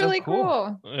 That's so really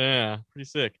cool. cool. Yeah, pretty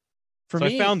sick. For So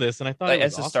me, I found this and I thought like, it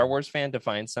was as a awesome. Star Wars fan, to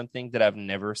find something that I've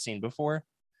never seen before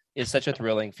is such a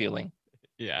thrilling feeling.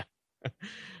 Yeah. Just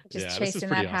Yeah, this is chasing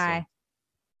pretty that awesome. high.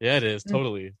 Yeah, it is. Mm.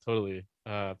 Totally.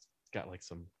 It's got like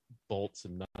some bolts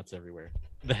and nuts everywhere.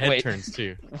 The head Wait. turns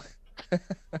too.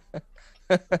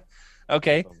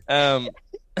 Okay. Uh,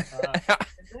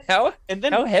 How And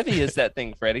then how heavy is that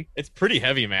thing, Freddie? it's pretty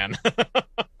heavy, man.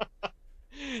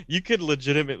 You could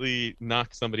legitimately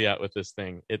knock somebody out with this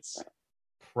thing. It's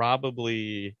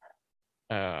probably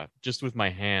just with my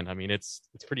hand. I mean, it's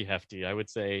pretty hefty. I would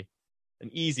say an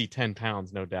easy 10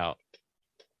 pounds, no doubt.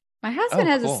 My husband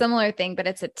has cool. a similar thing, but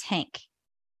it's a tank.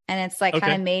 And it's like Okay.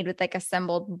 kind of made with like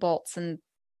assembled bolts and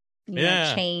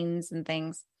Yeah. chains and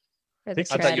things. For the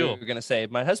Takes I some thought you skill. were going to say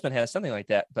my husband has something like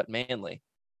that, but manly.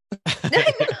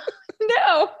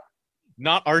 No.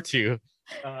 Not R2.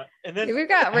 And then We've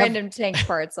got I have- random tank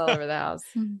parts all over the house.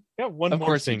 got one Of more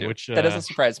course you thing, do. which That doesn't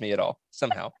surprise me at all.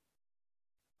 Somehow.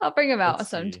 I'll bring them out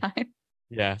Let's see. sometime.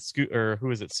 yeah, or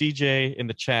who is it? CJ in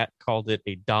the chat called it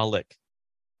a Dalek,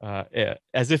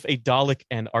 as if a Dalek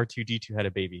and R2-D2 had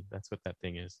a baby. That's what that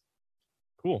thing is.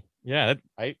 Cool. Yeah,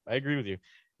 I agree with you.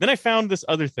 Then I found this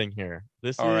other thing here.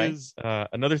 This All right. is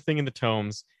another thing in the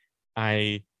tomes.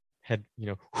 I had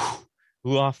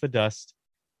blew off the dust,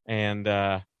 and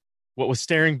what was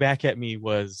staring back at me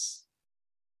was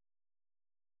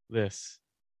this.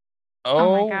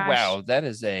 Oh, gosh. wow. That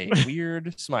is a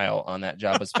weird smile on that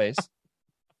Jabba's face.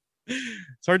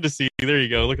 It's hard to see. There you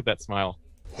go. Look at that smile.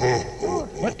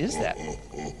 What is that?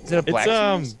 Is it a black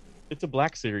series? It's a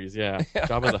black series. Yeah,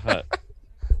 Jabba the Hutt.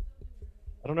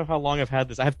 I don't know how long I've had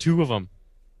this. I have two of them.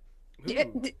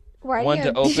 Why One you-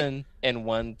 to open and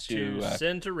one To to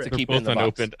send to Rick. keep They're in the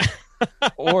both box. unopened.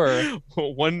 or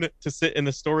One to sit in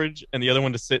the storage and the other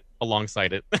one to sit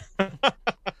alongside it.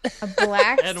 a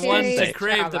black And one to series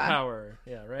crave the Java. power.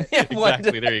 Yeah, right. yeah, one to-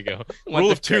 Exactly. There you go. one Rule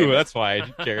to of two. crave it. That's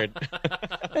why, Jared.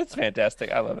 That's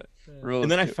fantastic. I love it. Rule And of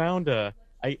then I two. found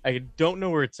I don't know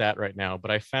where it's at right now,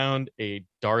 but I found a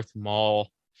Darth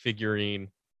Maul figurine,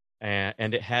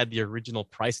 and it had the original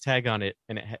price tag on it,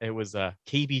 and it was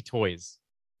KB Toys.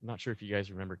 I'm not sure if you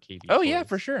guys remember KB. Oh Toys. yeah,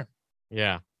 for sure.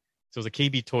 Yeah. So it was a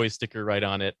KB Toys sticker right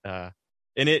on it. And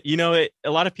it, a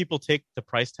lot of people take the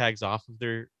price tags off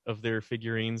of their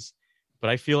figurines, but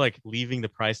I feel like leaving the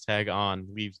price tag on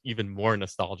leaves even more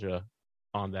nostalgia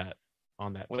on that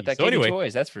With piece. that So KB anyway,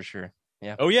 toys, that's for sure.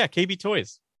 oh yeah, KB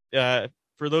Toys.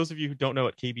 For those of you who don't know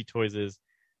what KB Toys is,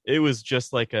 it was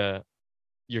just like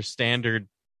your standard.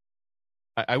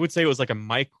 I would say it was like a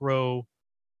micro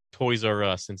Toys R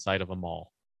Us inside of a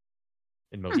mall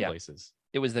in most Yeah. places.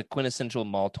 It was the quintessential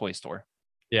mall toy store.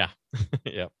 Yeah.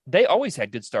 Yeah. They always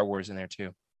had good Star Wars in there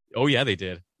too. Oh yeah, they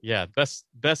did. Yeah, best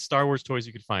Star Wars toys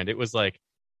you could find. It was like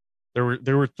there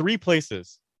were three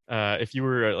places. If you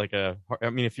were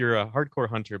if you're a hardcore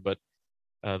hunter, but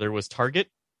there was Target,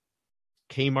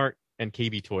 Kmart, and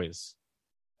KB Toys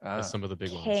as some of the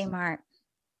big ones. Kmart.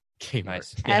 Kmart.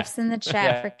 Nice. Yeah. F's in the chat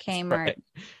Yeah, for that's Kmart. right.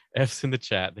 F's in the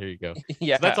chat. There you go.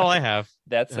 yeah, So that's all I have.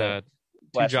 That's Two blast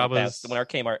from the Jabbas. past. When our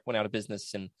Kmart went out of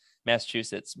business in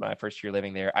Massachusetts, my first year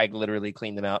living there, I literally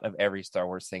cleaned them out of every Star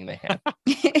Wars thing they had.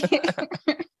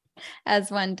 As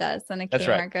one does when a That's Kmart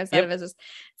right. goes out Yep. of business.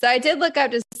 So I did look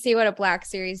up to see what a Black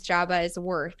Series Jabba is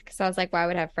worth because I was like, why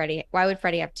would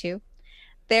Freddie have two?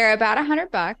 They're about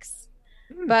 $100.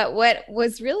 But what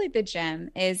was really the gem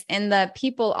is in the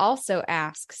people also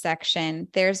ask section,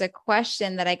 there's a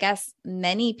question that I guess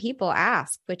many people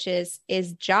ask, which is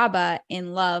Jabba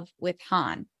in love with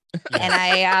Han? And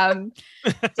I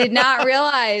did not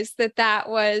realize that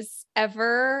was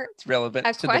ever It's relevant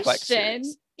a to the Black question.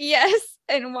 Series. Yes.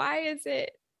 And why is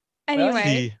it?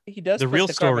 Anyway, He does the put real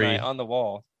the story carbonite on the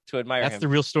wall to admire That's him. the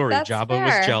real story. That's Jabba fair.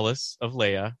 was jealous of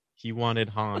Leia. He wanted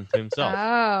Han to himself.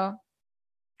 Oh.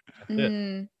 it.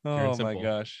 Mm, Oh my simple.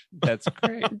 gosh, that's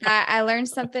great. I learned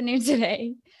something new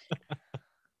today.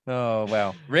 Oh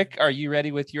wow, Rick, are you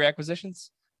ready with your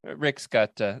acquisitions? Rick's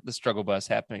got the struggle bus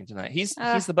happening tonight. He's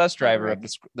the bus driver of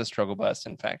the struggle bus.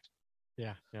 In fact,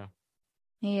 Yeah.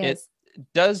 He it is.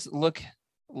 does look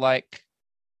like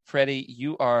Freddie,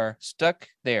 you are stuck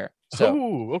there. So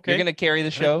oh, okay. you're going to carry the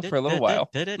show for a little while.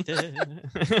 Here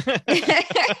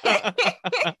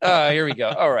we go.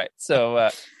 All right. So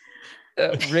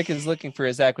Rick is looking for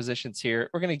his acquisitions here.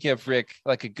 We're going to give Rick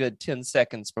like a good 10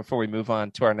 seconds before we move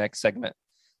on to our next segment.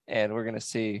 And we're going to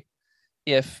see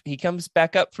if he comes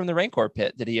back up from the Rancor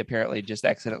pit that he apparently just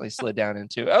accidentally slid down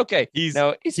into. Okay. He's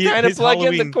trying to plug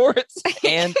in the cords.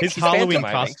 And his Halloween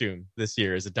costume this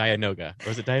year is a Dianoga. Or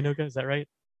is it Dianoga? Is that right?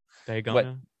 Diagonal?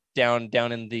 What? Down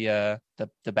in the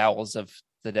bowels of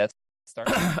the Death Star.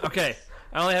 Okay.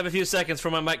 I only have a few seconds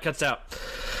before my mic cuts out.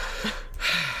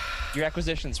 Your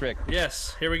acquisitions, Rick.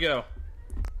 Yes, here we go.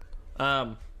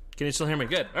 Can you still hear me?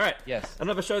 Good. All right. Yes. I don't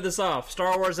know if I showed this off.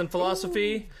 Star Wars and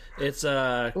philosophy. Ooh. It's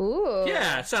Ooh.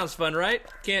 yeah, it sounds fun, right?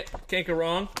 Can't go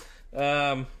wrong.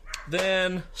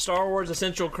 Then Star Wars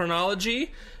Essential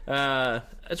Chronology.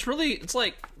 It's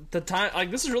like the time. Like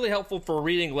this is really helpful for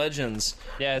reading Legends.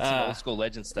 Yeah, it's some old school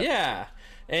Legend stuff. Yeah,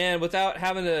 and without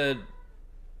having to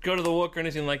go to the book or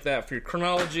anything like that for your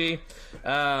chronology.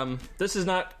 This is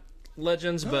not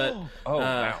Legends, but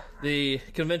wow. the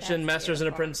convention That's Masters and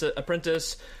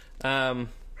Apprentice.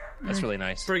 That's really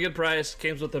nice. Pretty good price.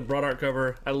 Came with the broad art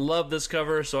cover. I love this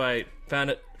cover, so I found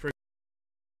it for.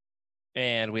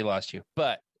 And we lost you,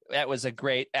 but that was a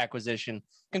great acquisition.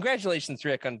 Congratulations,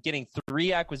 Rick, on getting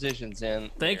 3 acquisitions in.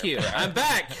 Thank you. I'm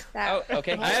back.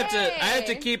 Okay. I have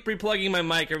to keep replugging my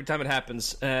mic every time it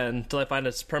happens until I find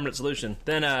a permanent solution.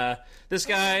 Then this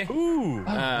guy,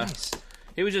 Nice.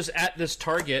 he was just at this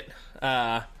Target.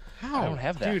 How? I don't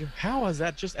have that. Dude, how is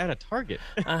that just at a Target?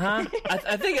 I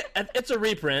think it's a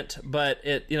reprint, but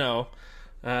it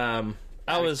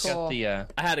I was Cool. I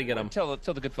had to get them. Tell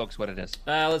the good folks what it is.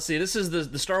 Let's see. This is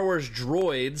the Star Wars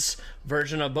Droids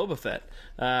version of Boba Fett.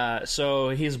 So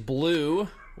he's blue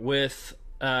with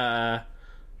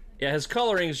his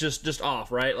coloring is just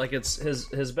off, right? Like it's his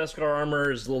Beskar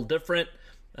armor is a little different.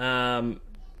 I'm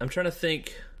trying to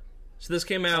think. So this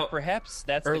came out Perhaps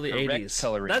that's early the correct 80s.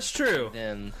 coloring. That's true.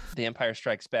 Then The Empire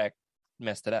Strikes Back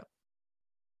messed it up.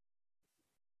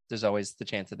 There's always the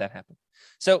chance that happened.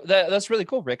 So that's really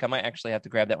cool, Rick. I might actually have to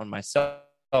grab that one myself.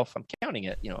 I'm counting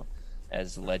it,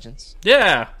 as Legends.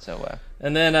 Yeah. So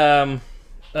And then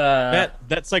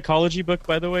that psychology book,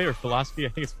 by the way, or philosophy? I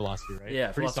think it's philosophy, right?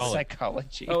 Yeah, pretty philosophy. solid.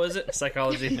 psychology. Oh, is it?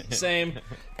 Psychology. Same.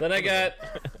 Then I got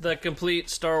the complete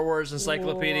Star Wars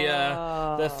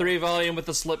encyclopedia, the 3-volume with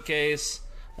the slipcase.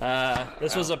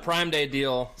 This was a Prime Day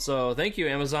deal, so thank you,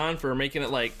 Amazon, for making it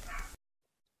like.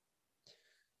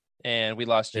 And we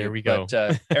lost you. There we go.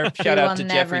 But, shout out to will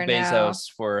Jeffrey never know.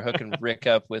 Bezos for hooking Rick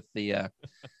up with the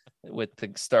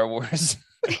Star Wars.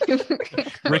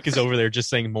 Rick is over there just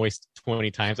saying moist 20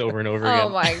 times over and over Oh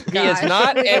again. my god. He is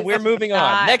not, and we're moving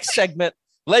on. Next segment,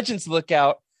 Legends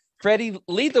Lookout. Freddie,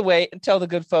 lead the way and tell the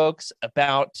good folks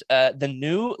about the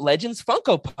new Legends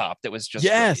Funko Pop that was just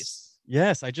released.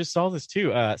 Yes, I just saw this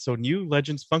too. So new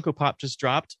Legends Funko Pop just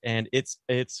dropped, and it's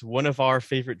one of our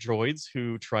favorite droids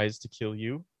who tries to kill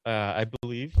you, I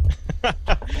believe.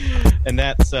 And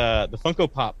that's the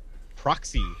Funko Pop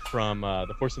Proxy from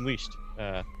The Force Unleashed.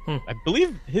 I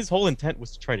believe his whole intent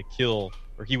was to try to kill,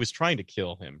 or he was trying to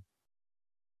kill him.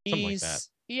 Something like that.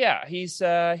 Yeah, he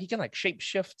can like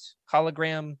shapeshift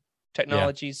hologram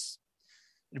technologies.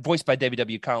 Voiced by David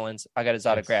W. Collins. I got his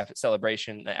autograph at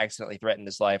Celebration. I accidentally threatened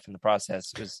his life in the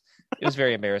process. It was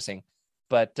very embarrassing.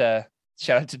 But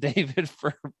shout out to David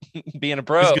for being a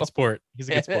bro. He's a good sport. He's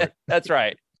a good sport. That's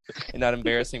right. And not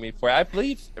embarrassing me for it. I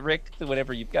believe, Rick,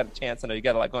 whenever you've got a chance, I know you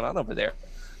got a lot going on over there.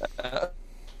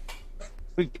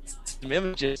 We get some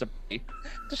images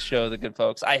to show the good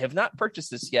folks. I have not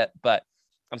purchased this yet, but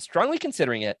I'm strongly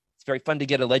considering it. It's very fun to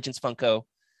get a Legends Funko.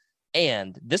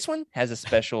 And this one has a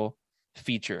special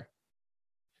feature,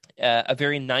 a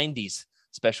very 90s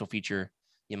special feature,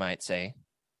 you might say.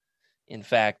 In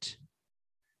fact,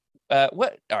 all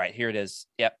right, here it is.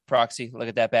 Yep, Proxy. Look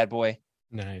at that bad boy.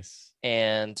 Nice.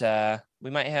 And we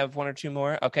might have 1 or 2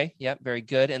 more. Okay, yep, very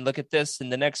good. And look at this in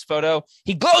the next photo.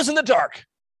 He glows in the dark.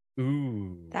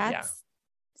 Ooh. That's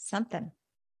something.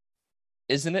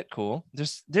 Isn't it cool?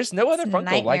 There's no other It's Funko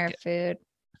like nightmare it. food.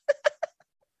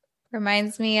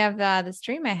 Reminds me of the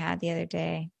stream I had the other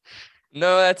day.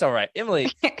 No, that's all right.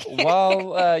 Emily,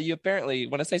 while you apparently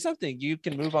want to say something, you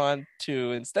can move on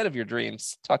to, instead of your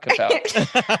dreams, talk about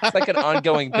it's like an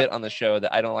ongoing bit on the show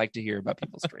that I don't like to hear about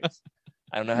people's dreams.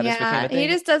 I don't know how this became a thing. He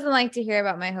just doesn't like to hear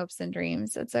about my hopes and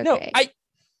dreams. It's okay. No,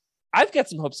 I've got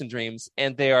some hopes and dreams,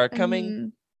 and they are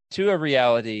coming to a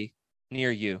reality near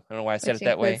you. I don't know why I said it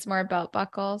that way. It's more belt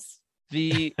buckles.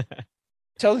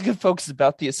 Tell the good folks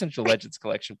about the Essential Legends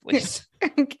collection, please.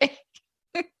 Okay.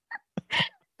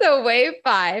 So Wave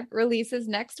 5 releases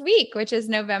next week, which is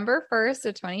November 1st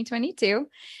of 2022.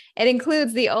 It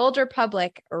includes the Old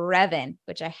Republic Revan,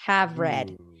 which I have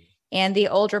read, and the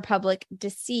Old Republic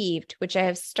Deceived, which I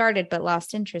have started but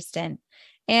lost interest in,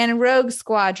 and Rogue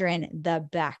Squadron, The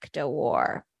Back to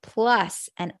War, plus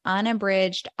an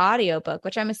unabridged audiobook,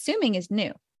 which I'm assuming is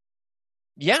new.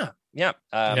 Yeah.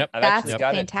 I've That's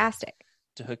got fantastic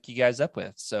to hook you guys up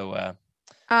with. So,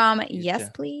 yes,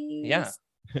 please. Yeah.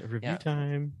 Review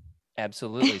time.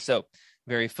 Absolutely. So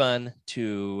very fun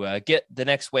to get the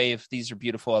next wave. These are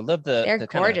beautiful. I love they're the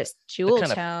gorgeous jewel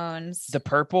tones. The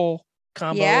purple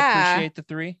combo. Yeah. Appreciate the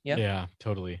 3. Yeah,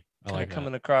 Totally. I like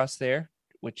coming across there,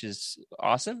 which is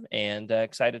awesome, and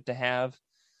excited to have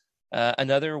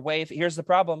another wave. Here's the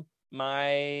problem: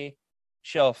 my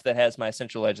shelf that has my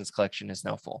Essential Legends collection is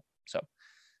now full. So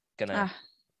gonna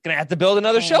have to build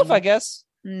another shelf, I guess.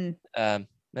 I'm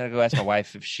gonna go ask my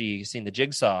wife if she's seen the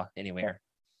jigsaw anywhere.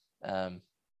 There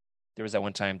was that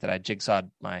one time that I jigsawed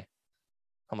my,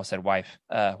 almost said wife,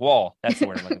 wall. That's the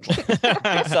word I'm looking for.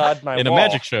 Jigsawed my in wall a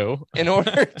magic show in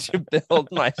order to build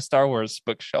my Star Wars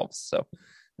bookshelves. So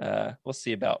we'll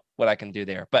see about what I can do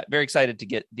there. But very excited to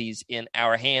get these in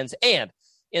our hands. And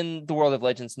in the World of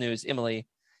Legends news, Emily,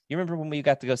 you remember when we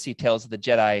got to go see Tales of the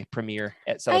Jedi premiere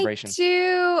at Celebration? I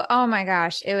do. Oh my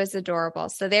gosh, it was adorable.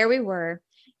 So there we were.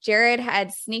 Jared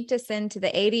had sneaked us into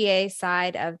the ADA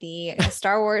side of the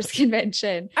Star Wars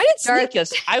convention. I didn't sneak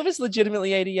us. I was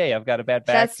legitimately ADA. I've got a bad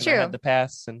back. That's true. I had the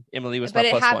pass, and Emily was but my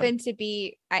it plus happened one. to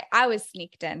be, I was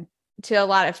sneaked in to a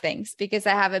lot of things because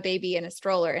I have a baby in a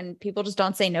stroller and people just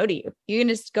don't say no to you. You can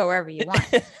just go wherever you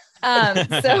want.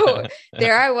 So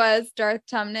there I was, Darth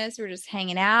Tumnus. We were just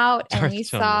hanging out and we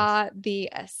saw the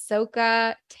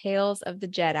Ahsoka Tales of the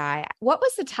Jedi. What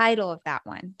was the title of that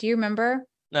one? Do you remember?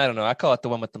 I don't know. I call it the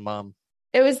one with the mom.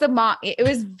 It was the mom. It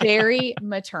was very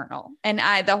maternal. And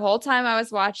the whole time I was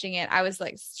watching it, I was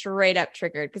like straight up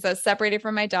triggered because I was separated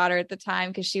from my daughter at the time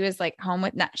because she was like home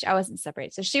with, I wasn't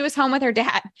separated. So she was home with her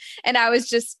dad and I was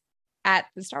just at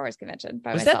the Star Wars convention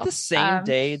by myself. Was that the same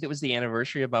day that was the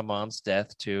anniversary of my mom's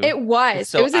death too? It was.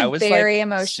 So it was I was very like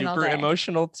emotional super day.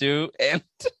 emotional too. And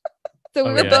so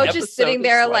we were both just sitting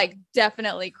there like like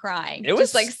definitely crying. It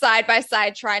was just like side by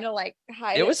side trying to like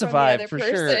hide it. It was a from the vibe other for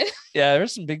person. sure. Yeah, there were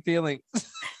some big feelings.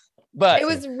 But it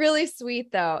was really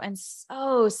sweet though, and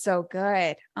so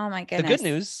good. Oh my goodness. The good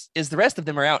news is the rest of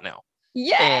them are out now.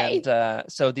 Yay! And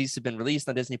so these have been released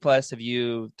on Disney Plus. Have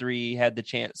you 3 had the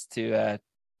chance to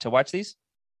watch these?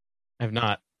 I have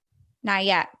not. Not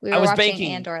yet. We were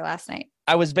watching Andor last night.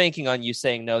 I was banking on you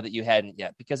saying no, that you hadn't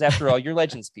yet, because after all, you're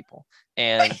Legends people,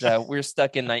 and we're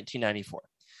stuck in 1994.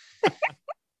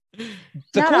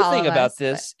 The cool thing about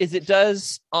this is it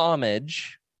does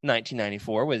homage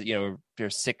 1994 with,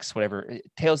 there's 6 whatever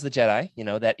Tales of the Jedi,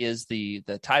 that is the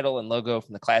title and logo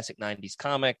from the classic 90s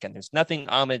comic, and there's nothing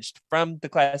homaged from the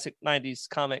classic 90s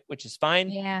comic, which is fine.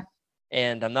 Yeah.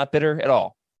 And I'm not bitter at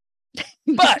all.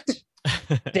 But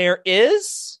there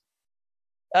is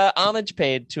homage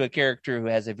paid to a character who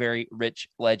has a very rich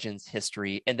Legends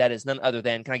history, and that is none other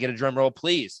than, can I get a drum roll,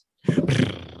 please?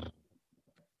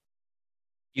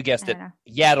 You guessed it.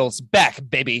 Yaddle's back,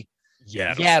 baby.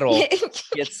 Yaddle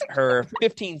gets her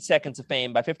 15 seconds of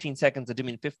fame. By 15 seconds, I do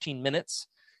mean 15 minutes.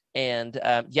 And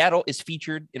Yaddle is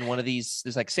featured in one of these.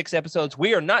 There's like 6 episodes.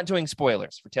 We are not doing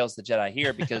spoilers for Tales of the Jedi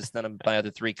here because none of my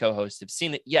other 3 co-hosts have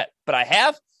seen it yet. But I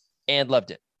have and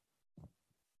loved it.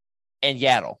 And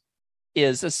Yaddle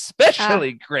is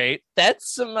especially great.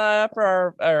 That's some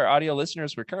for our audio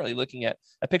listeners. We're currently looking at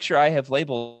a picture I have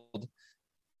labeled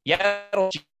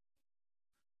Yaddle.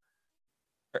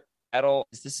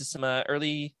 This is some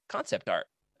early concept art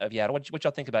of Yaddle. What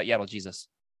y'all think about Yaddle Jesus?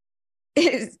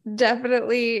 It's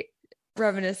definitely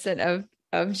reminiscent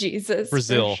of Jesus.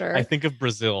 Brazil. For sure. I think of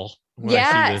Brazil when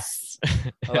yes. I see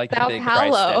this. I like Sao the big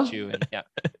Paulo. Christ statue. And, yeah.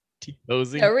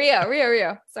 T-posing.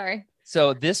 Rio. Sorry.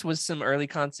 So this was some early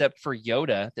concept for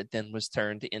Yoda that then was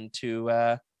turned into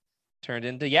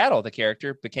Yaddle. The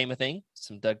character became a thing.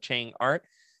 Some Doug Chang art.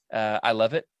 I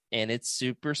love it. And it's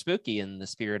super spooky in the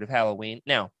spirit of Halloween.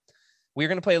 Now, we're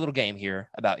going to play a little game here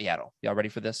about Yaddle. Y'all ready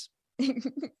for this?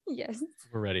 Yes.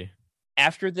 We're ready.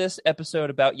 After this episode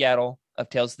about Yaddle of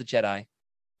Tales of the Jedi,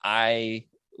 I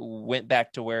went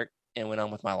back to work and went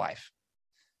on with my life.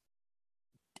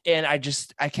 And I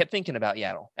kept thinking about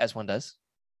Yaddle, as one does.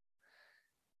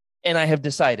 And I have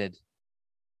decided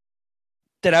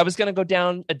that I was going to go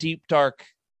down a deep, dark,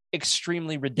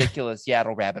 extremely ridiculous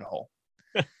Yaddle rabbit hole.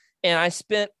 And I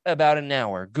spent about an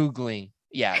hour Googling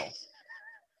Yaddle.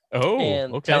 Oh,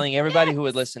 and okay. telling everybody who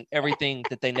would listen everything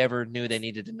that they never knew they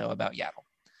needed to know about Yaddle.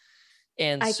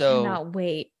 And I so cannot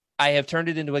wait. I have turned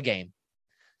it into a game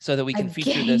so that we can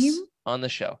feature this on the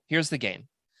show. Here's the game.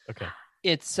 Okay.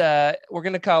 It's we're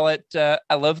going to call it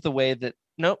I love the way that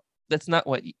nope, that's not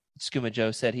what Skooma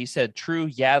Joe said. He said true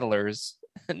Yaddlers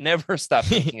never stop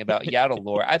thinking about Yaddle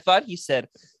lore. I thought he said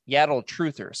Yaddle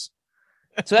truthers.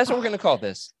 So that's what we're going to call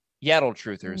this. Yaddle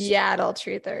truthers. Yaddle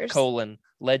truthers.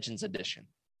 Legends edition.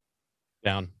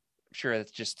 Down. I'm sure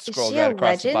it's just scrolled she right a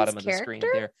across the bottom Legends of the screen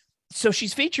character? there. So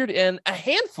she's featured in a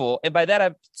handful, and by that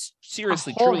I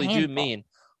seriously, whole truly do handful. mean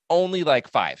only like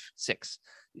 5, 6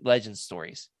 Legend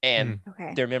stories, and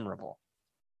Okay. they're memorable.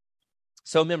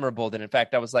 So memorable that in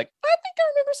fact I was like, I think I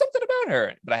remember something about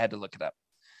her, but I had to look it up.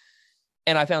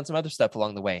 And I found some other stuff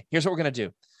along the way. Here's what we're gonna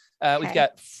do. We've Okay.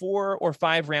 got 4 or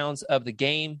 5 rounds of the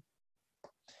game,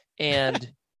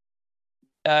 and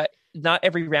not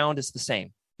every round is the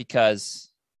same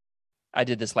because I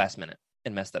did this last minute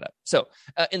and messed it up. So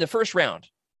in the first round,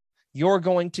 you're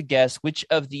going to guess which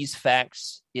of these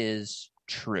facts is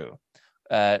true.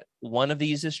 One of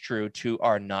these is true. 2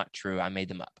 are not true. I made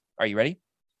them up. Are you ready?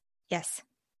 Yes.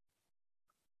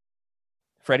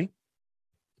 Freddie?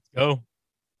 Go.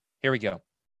 Here we go.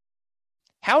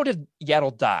 How did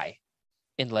Yaddle die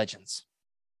in Legends?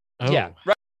 Oh. Yeah,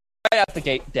 right out the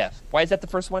gate, death. Why is that the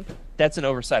first one? That's an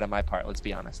oversight on my part, let's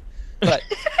be honest. But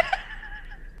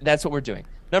that's what we're doing.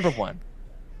 Number 1,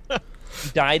 she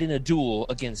died in a duel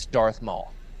against Darth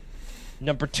Maul.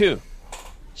 Number 2,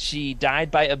 she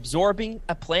died by absorbing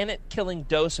a planet-killing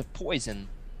dose of poison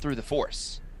through the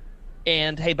Force.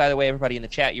 And hey, by the way, everybody in the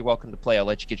chat, you're welcome to play. I'll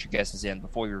let you get your guesses in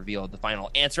before we reveal the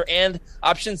final answer. And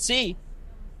option C,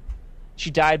 she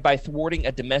died by thwarting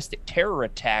a domestic terror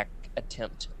attack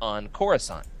attempt on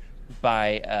Coruscant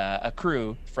by a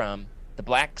crew from the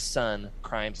Black Sun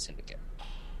Crime Syndicate.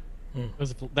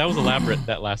 That was elaborate,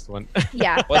 that last one.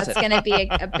 Yeah, Was that's it? going to be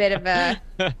a bit of a.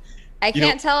 I You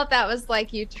can't tell if that was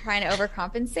like you trying to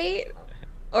overcompensate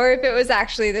or if it was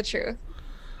actually the truth.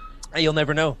 You'll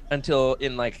never know until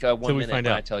in like 1 Till we minute find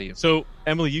when I out. tell you. So,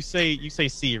 Emily, you say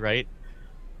C, right?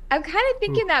 I'm kind of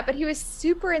thinking that, but he was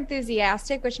super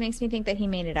enthusiastic, which makes me think that he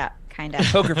made it up, kind of.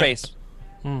 Poker face.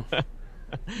 No,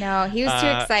 he was too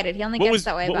excited. He only gets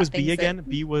that way what about was things. B again? that-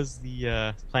 B was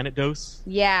the planet dose.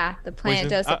 Yeah, the planet Poison?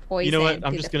 dose of poison. You know what? I'm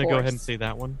through just the gonna go ahead and Force. say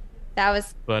that one. That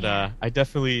was. But yeah. I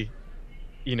definitely,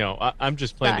 I'm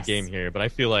just playing Thus. the game here. But I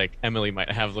feel like Emily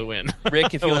might have the win.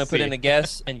 Rick, if you We'll want to put see. in a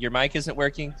guess and your mic isn't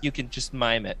working, you can just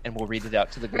mime it and we'll read it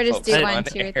out to the good Or just folks. do on 1,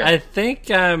 2, or air. 3. I think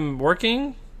I'm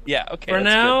working Yeah, okay. for that's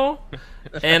now,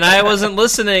 and I wasn't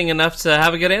listening enough to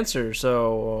have a good answer.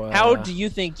 So good. How do you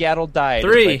think Yaddle died?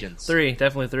 in 3, Legends? 3,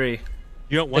 definitely 3.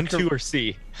 You want 1, The 2, or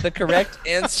C? The correct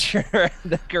answer,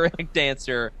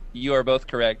 you are both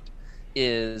correct,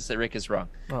 is that Rick is wrong.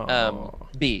 Oh.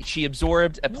 B, she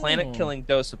absorbed a planet-killing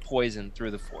dose of poison through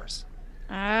the Force.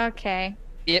 Okay.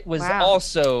 It was Wow.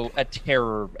 also a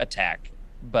terror attack,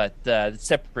 but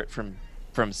separate from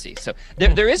C. So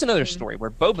there is another story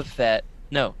where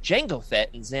Jango Fett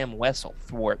and Zam Wessel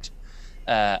thwart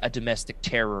a domestic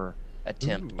terror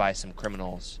attempt by some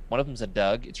criminals. One of them's a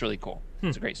Doug. It's really cool.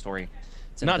 It's a great story.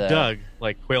 It's in Not the- Doug,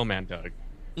 like Quailman Doug.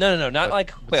 No, not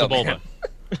like Whale Sebulba. Man.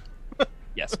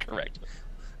 Yes, correct.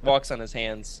 Walks on his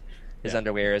hands. His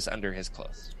underwear is under his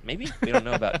clothes. Maybe? We don't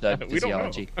know about Doug We don't know.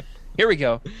 physiology. Here we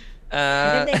go.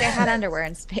 I didn't think they had underwear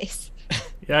in space.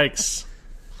 Yikes!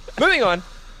 Moving on.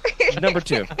 Number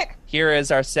 2. Here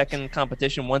is our second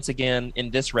competition. Once again,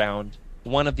 in this round,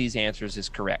 one of these answers is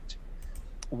correct.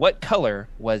 What color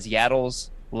was Yaddle's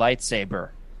lightsaber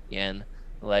in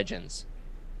Legends?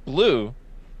 Blue,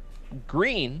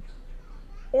 green,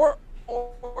 or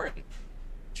orange?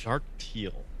 Dark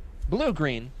teal. Blue,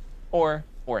 green, or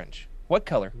orange? What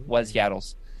color was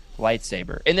Yaddle's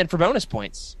lightsaber? And then for bonus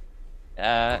points,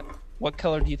 what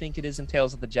color do you think it is in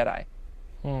Tales of the Jedi?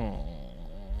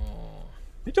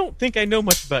 I don't think I know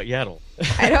much about Yaddle.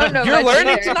 I don't know. You're much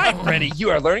learning either. tonight, Freddie.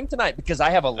 You are learning tonight because I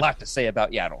have a lot to say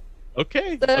about Yaddle.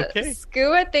 Okay. The Okay.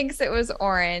 Skua thinks it was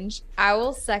orange. I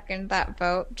will second that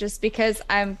vote just because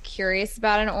I'm curious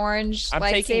about an orange I'm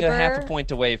lightsaber. taking a half a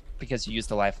point away because you used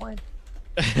the lifeline.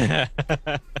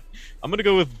 I'm gonna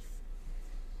go with.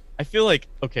 I feel like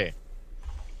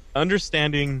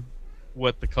understanding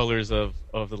what the colors of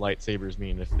the lightsabers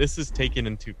mean. If this is taken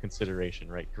into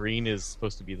consideration, right? Green is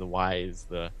supposed to be the wise.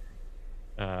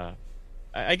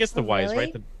 I guess the wise,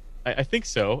 really? right? I think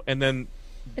so. And then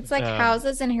it's like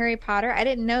houses in Harry Potter. I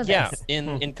didn't know this. Yeah,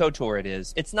 in KOTOR it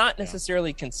is. It's not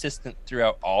necessarily consistent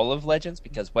throughout all of Legends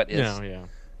because what is? No,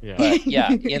 yeah. But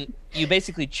you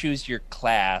basically choose your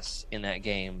class in that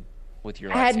game with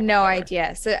your. I had no power.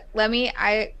 idea. So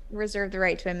I reserve the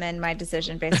right to amend my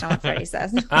decision based on what Freddie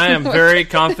says. I am very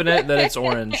confident that it's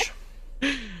orange.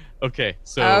 Okay,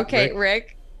 so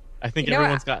Rick. I think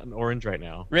everyone's got an orange right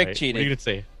now. Rick right? cheated. What are you gonna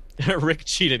say? Rick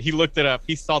cheated. He looked it up.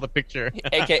 He saw the picture.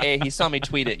 AKA, he saw me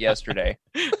tweet it yesterday.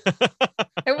 It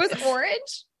was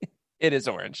orange? It is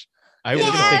orange. I was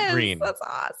going to say green. That's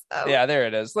awesome. Yeah, there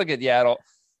it is. Look at Yaddle.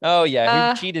 Oh,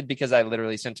 yeah. He cheated because I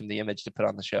literally sent him the image to put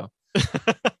on the show.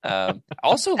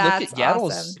 Also, look at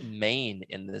Yaddle's mane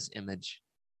in this image.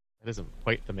 That isn't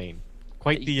quite the mane.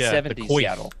 Quite the 70s the coif.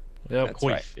 Yaddle. Yep.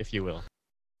 Coif, right. if you will.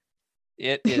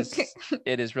 It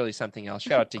is really something else.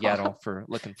 Shout out to Yaddle for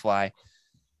looking fly.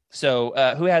 So,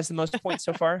 who has the most points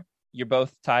so far? You're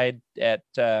both tied at.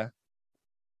 Did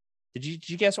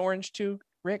you guess orange too,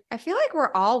 Rick? I feel like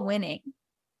we're all winning.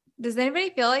 Does anybody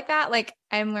feel like that? Like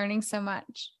I'm learning so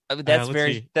much. That's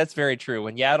very true.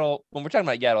 When we're talking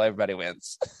about Yaddle, everybody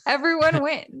wins. Everyone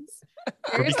wins.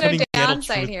 There's no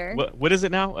downside here. What is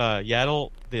it now?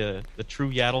 Yaddle, the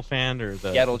true Yaddle fan, or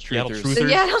the Yaddle truthers? The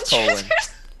Yaddle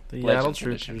truthers. The Yaddle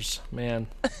truthers, man.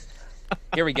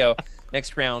 Here we go.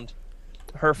 Next round.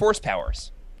 Her force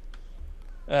powers.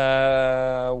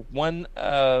 I won't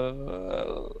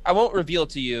reveal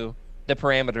to you the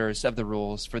parameters of the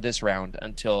rules for this round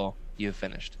until you've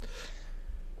finished.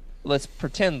 Let's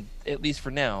pretend, at least for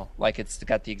now, like it's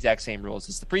got the exact same rules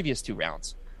as the previous two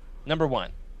rounds. Number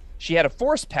 1, she had a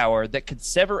force power that could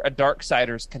sever a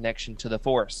Darksider's connection to the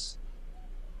Force.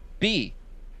 B,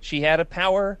 she had a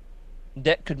power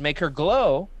that could make her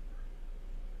glow.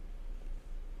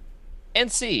 And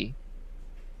C,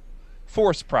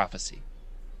 Force prophecy.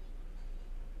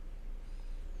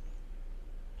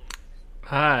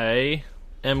 I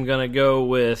am going to go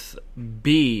with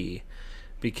B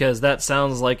because that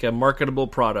sounds like a marketable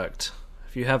product.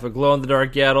 If you have a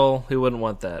glow-in-the-dark Yaddle, who wouldn't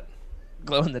want that?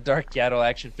 Glow-in-the-dark Yaddle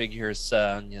action figures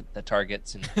on the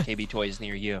Targets and KB Toys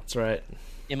near you. That's right.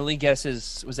 Emily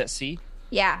guesses, was that C?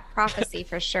 Yeah, prophecy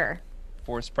for sure.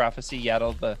 Force prophecy,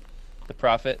 Yaddle the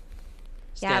prophet.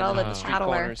 Yaddle the street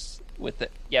tattler. corners with the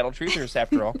Yaddle truthers,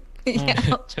 after all.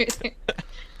 Yaddle truthers.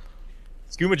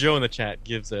 Skooma Joe in the chat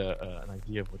gives an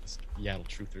idea of what the Yaddle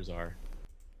truthers are.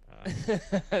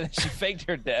 She faked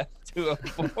her death to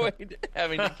avoid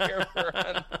having to care for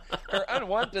her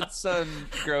unwanted son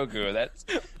Grogu. That's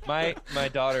my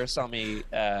daughter saw me.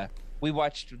 We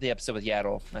watched the episode with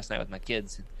Yaddle last night with my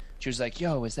kids. And she was like,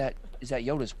 "Yo, is that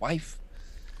Yoda's wife?"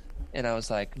 And I was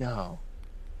like, "No."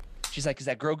 She's like, "Is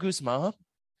that Grogu's mom?"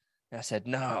 And I said,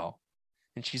 "No."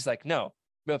 And she's like, "No,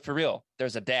 but for real,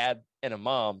 there's a dad and a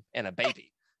mom and a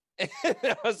baby." And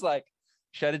I was like,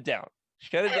 "Shut it down.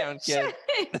 Shut it down, kid." Shut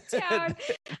it down.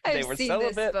 I've seen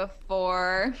celibate. This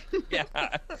before. Yeah.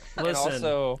 Listen,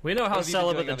 also, we know how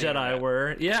celibate the Jedi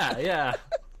were. Yeah.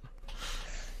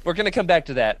 We're going to come back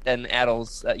to that and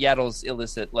Yaddle's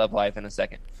illicit love life in a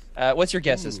second. What's your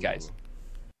guesses, guys,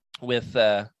 with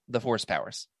the Force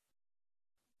powers?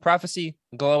 Prophecy,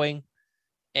 glowing,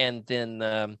 and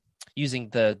then using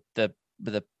the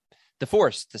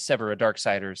Force to sever a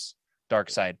Darksider's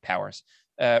dark side powers.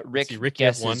 Rick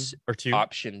guesses 1 or 2.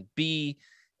 Option B,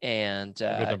 and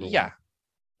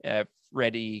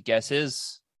Freddie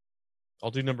guesses.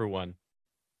 I'll do number 1.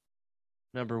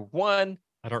 Number 1.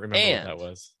 I don't remember what that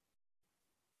was.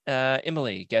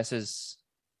 Emily guesses.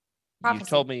 Prophecy. You've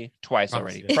told me twice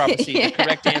already. Prophecy. Yeah. The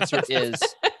correct answer is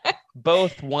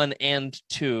both 1 and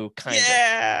 2, kind of.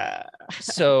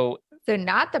 So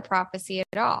not the prophecy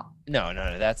at all. No.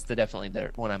 That's definitely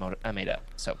the one I made up.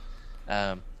 So,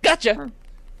 gotcha.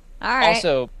 All right.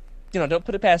 Also, don't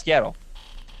put it past Yaddle.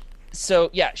 So,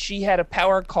 yeah, she had a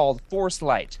power called Force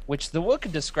Light, which the book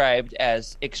described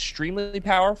as extremely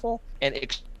powerful and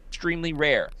extremely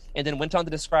rare, and then went on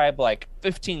to describe like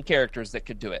 15 characters that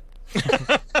could do it.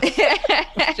 The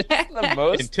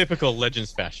most in typical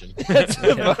Legends fashion. That's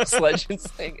the most Legends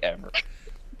thing ever.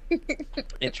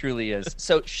 It truly is.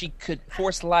 So she could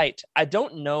Force Light. I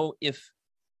don't know if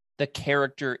the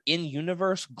character in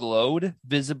universe glowed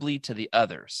visibly to the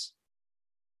others.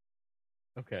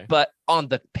 Okay. But on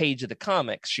the page of the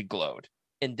comics, she glowed.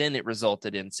 And then it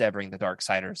resulted in severing the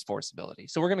Darksider's Force ability.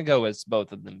 So we're going to go as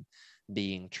both of them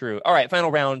being true. All right,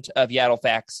 final round of Yaddle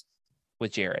facts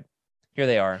with Jared. Here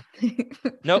they are.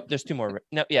 Nope, there's 2 more.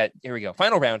 No, yeah, here we go.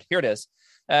 Final round. Here it is.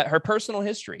 Her personal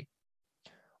history.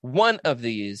 One of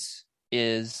these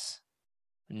is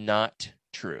not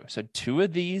true. So 2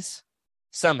 of these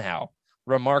somehow,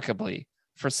 remarkably,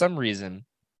 for some reason,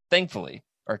 thankfully,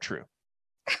 are true.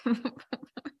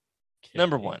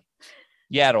 Number 1,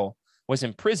 Yaddle was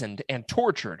imprisoned and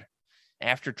tortured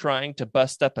after trying to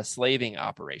bust up a slaving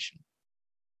operation.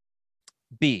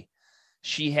 B,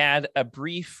 she had a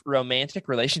brief romantic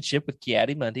relationship with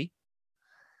Ki-Adi-Mundi.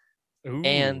 Ooh.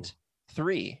 And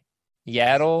 3,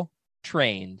 Yaddle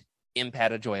trained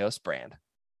Impadajoyos Brand.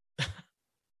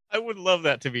 I would love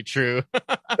that to be true.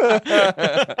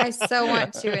 I so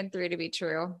want 2 and 3 to be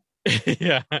true.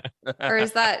 Yeah. Or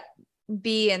is that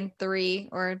B and 3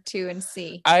 or 2 and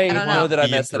C? I don't know that I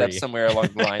B messed and it up 3. somewhere along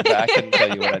the line, but I couldn't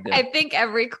tell you what I did. I think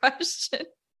every question.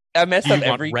 I messed Do up you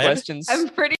want every red? question. I'm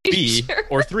pretty B sure.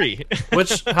 or 3.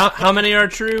 Which how many are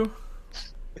true?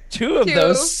 2 of 2.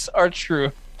 those are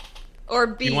true. Or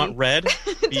B. You want red,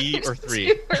 B, or 3?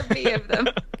 2 or B of them.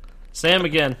 Sam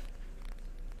again.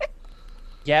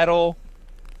 Yaddle.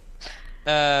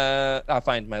 I'll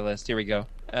find my list. Here we go.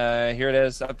 Here it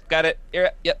is. I've got it.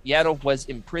 Here, yep. Yaddle was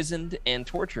imprisoned and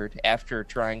tortured after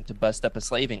trying to bust up a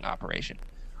slaving operation.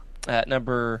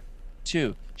 Number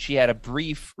 2, she had a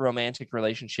brief romantic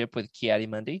relationship with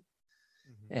Ki-Adi-Mundi.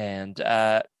 And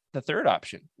the third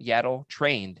option, Yaddle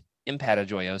trained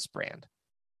Impadajoyos Brand.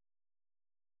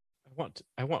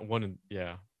 I want 1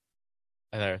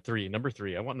 and 3. Number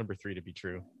 3. I want number 3 to be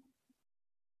true.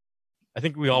 I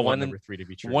think we all want number 3 to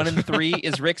be true. 1 and 3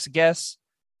 is Rick's guess.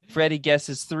 Freddie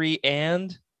guesses 3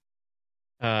 and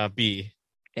B.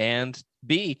 And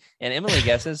B. And Emily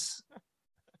guesses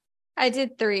I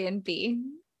did 3 and B.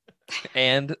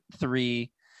 and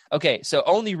 3. Okay, so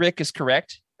only Rick is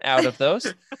correct out of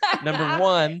those. Number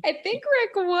 1, I think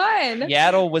Rick won.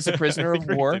 Yaddle was a prisoner I of think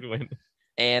Rick war did win.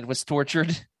 and was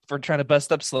tortured for trying to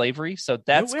bust up slavery. So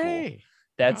that's No cool. way.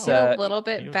 That's I feel a little you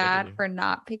bit know, bad W. for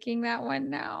not picking that one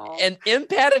now. and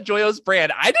Impadajoyos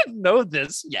Brand. I didn't know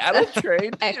this. Yaddle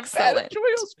trained Excellent.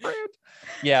 Impadajoyos Brand.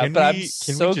 Yeah, Can but I'm we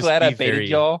so just glad I be baited very-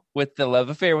 y'all with the love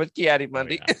affair with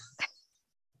Ki-Adi-Mundi. Oh, yeah.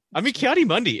 I mean,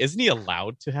 Ki-Adi-Mundi, isn't he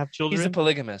allowed to have children? He's a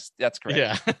polygamist. That's correct.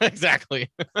 Yeah, exactly.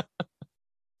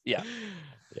 Yeah.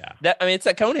 Yeah. It's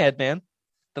that Conehead, man.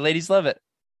 The ladies love it.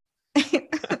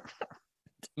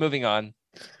 Moving on.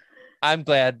 I'm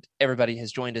glad everybody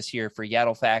has joined us here for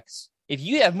Yaddle Facts. If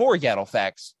you have more Yaddle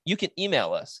Facts, you can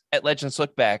email us at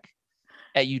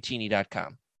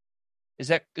legendslookback@utini.com. Is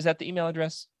that the email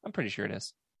address? I'm pretty sure it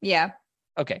is. Yeah.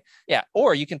 Okay. Yeah.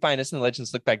 Or you can find us in the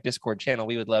Legends Look Back Discord channel.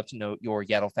 We would love to know your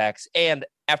Yaddle Facts. And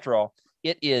after all,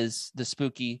 it is the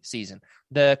spooky season,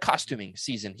 the costuming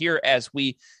season here as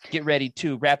we get ready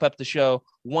to wrap up the show.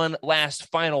 One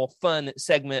last final fun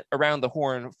segment around the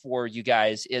horn for you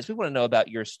guys is we want to know about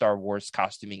your Star Wars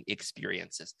costuming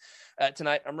experiences.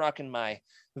 Tonight, I'm rocking my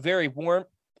very warm,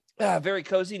 very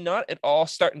cozy, not at all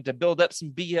starting to build up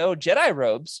some BO Jedi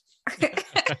robes.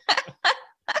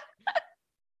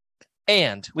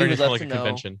 And we would love to know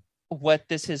convention. what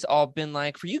this has all been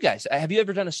like for you guys. Have you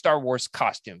ever done a Star Wars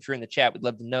costume? If you're in the chat, we'd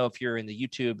love to know. If you're in the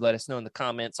YouTube, let us know in the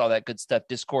comments, all that good stuff.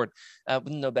 Discord,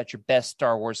 we'd know about your best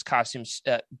Star Wars costumes.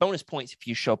 Bonus points if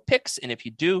you show pics, and if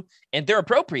you do, and they're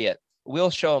appropriate,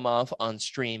 we'll show them off on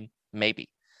stream, maybe.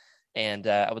 And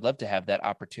I would love to have that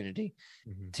opportunity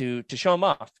to show them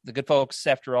off. The good folks,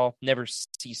 after all, never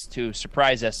cease to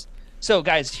surprise us. So,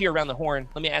 guys, here around the horn,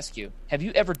 let me ask you, have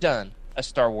you ever done a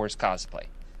Star Wars cosplay?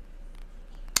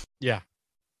 Yeah,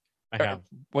 I have.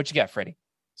 What you got, Freddie?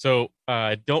 So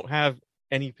I don't have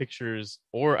any pictures,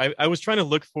 or I was trying to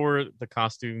look for the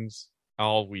costumes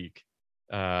all week.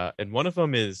 And one of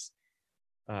them is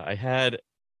I had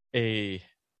a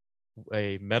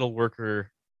metal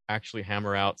worker actually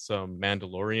hammer out some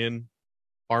Mandalorian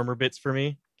armor bits for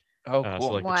me. Oh, cool.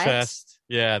 So like What? the chest,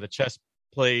 the chest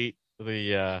plate,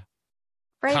 the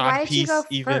Ray, cod why did you go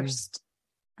piece even. first?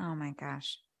 Oh my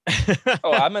gosh.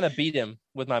 Oh, I'm going to beat him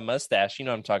with my mustache. You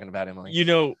know what I'm talking about, Emily. You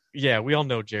know, we all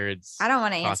know Jared's I don't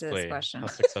want to answer cosplay, this question. how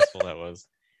successful that was.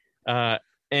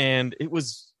 And it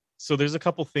was, so there's a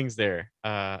couple things there.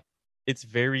 It's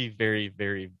very, very,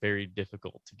 very, very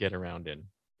difficult to get around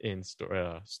in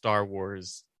Star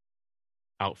Wars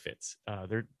outfits.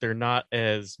 They're not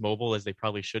as mobile as they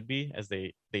probably should be, as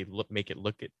they make it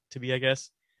look to be, I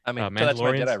guess. I mean, so that's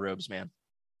my Mandalorians. Jedi robes, man.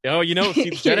 Oh, see,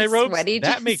 the Jedi Your robes, sweaty,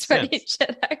 that makes sweaty sense.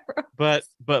 Jedi robe. But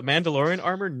Mandalorian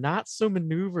armor, not so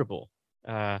maneuverable.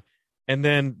 And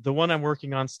then the one I'm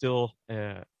working on still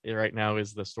right now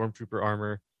is the Stormtrooper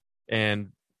armor,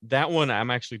 and that one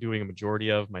I'm actually doing a majority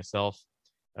of myself.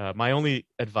 My only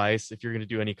advice, if you're going to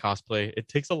do any cosplay, it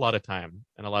takes a lot of time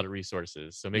and a lot of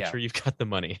resources. So make sure you've got the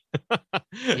money.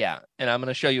 Yeah. And I'm going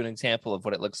to show you an example of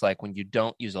what it looks like when you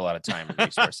don't use a lot of time and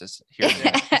resources here and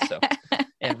there. So,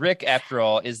 and Rick, after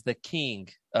all, is the king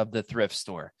of the thrift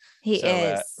store. He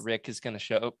is. Rick is going to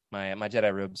show my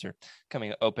Jedi robes are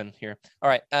coming open here. All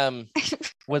right.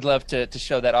 Would love to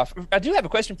show that off. I do have a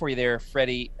question for you there,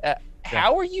 Freddie.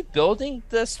 How are you building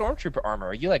the Stormtrooper armor?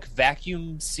 Are you like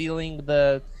vacuum sealing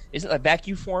isn't it like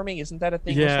vacuum forming? Isn't that a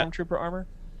thing with Stormtrooper armor?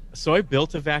 So I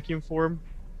built a vacuum form,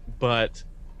 but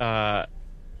I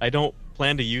don't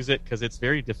plan to use it because it's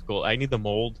very difficult. I need the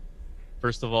mold,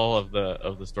 first of all, of the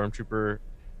Stormtrooper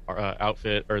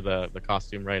outfit or the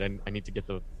costume, right? I need to get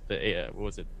the what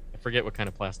was it? I forget what kind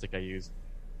of plastic I used.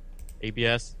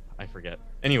 ABS? I forget.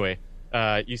 Anyway,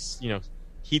 you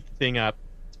heat the thing up.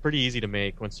 It's pretty easy to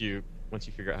make once you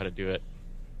figure out how to do it.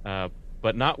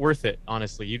 But not worth it,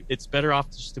 honestly. It's better off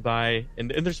just to buy. And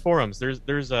there's forums.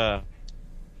 There's a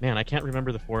man. I can't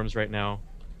remember the forums right now.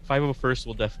 501st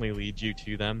will definitely lead you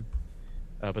to them.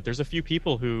 But there's a few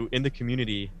people who in the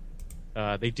community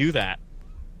they do that.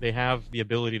 They have the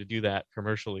ability to do that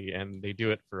commercially, and they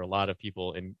do it for a lot of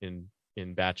people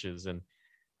in batches. And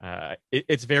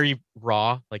it's very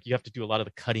raw. Like you have to do a lot of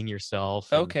the cutting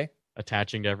yourself. Okay.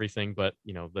 Attaching to everything, but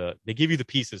they give you the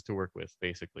pieces to work with,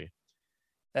 basically.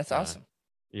 That's awesome.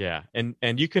 Yeah, and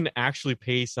you can actually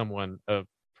pay someone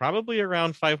probably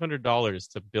around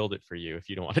 $500 to build it for you if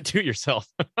you don't want to do it yourself.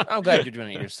 I'm glad you're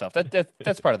doing it yourself.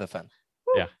 That's part of the fun.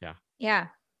 Yeah.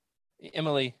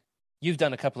 Emily, you've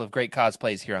done a couple of great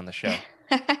cosplays here on the show.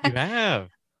 You have.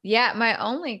 Yeah, my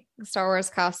only Star Wars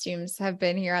costumes have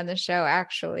been here on the show,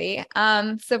 actually.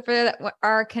 So for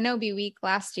our Kenobi week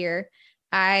last year,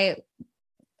 I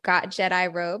got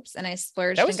Jedi robes and I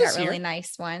splurged and got really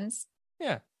nice ones.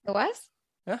 Yeah. It was?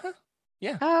 Uh-huh.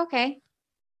 Yeah. Oh, okay.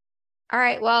 All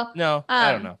right. Well, no,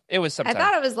 I don't know. It was sometime. I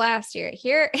thought it was last year.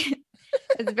 Here,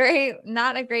 it's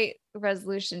not a great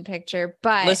resolution picture,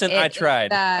 but listen, I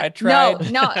tried. No,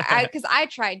 because I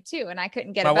tried too, and I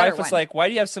couldn't get. My wife was like, "Why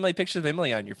do you have so many pictures of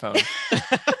Emily on your phone?"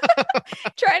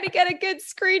 Trying to get a good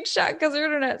screenshot because our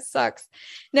internet sucks.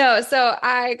 No, so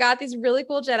I got these really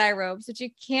cool Jedi robes, which you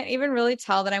can't even really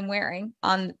tell that I'm wearing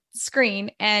on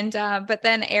screen. And but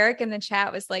then Eric in the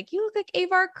chat was like, "You look like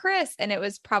Avar Chris," and it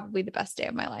was probably the best day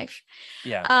of my life.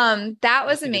 Yeah. That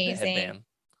was amazing.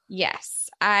 Yes,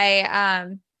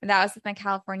 that was with my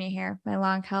California hair, my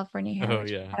long California hair. Oh,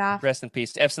 yeah. Rest in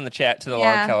peace. F's in the chat to the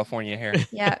long California hair.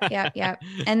 Yep.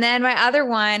 And then my other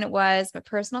one was my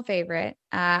personal favorite.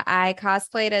 I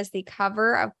cosplayed as the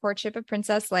cover of Courtship of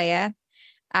Princess Leia.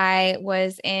 I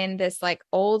was in this like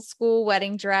old school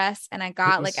wedding dress, and I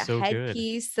got like a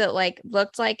headpiece that like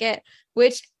looked like it,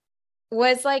 which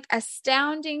was like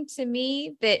astounding to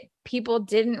me that people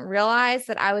didn't realize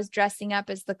that I was dressing up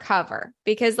as the cover,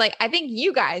 because like I think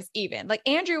you guys even like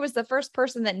Andrew was the first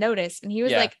person that noticed, and he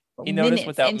was like he noticed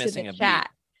without missing a chat.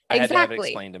 I had to have it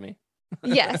explained to me.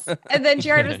 Yes. And then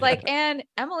Jared was like, and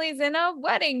Emily's in a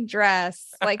wedding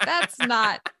dress. Like that's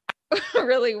not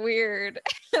really weird.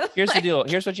 Here's the deal.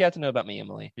 Here's what you have to know about me,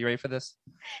 Emily. You ready for this?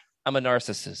 I'm a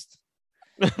narcissist.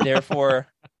 Therefore,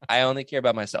 I only care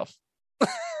about myself.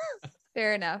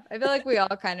 Fair enough. I feel like we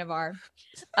all kind of are.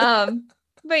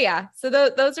 But yeah, so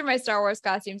those are my Star Wars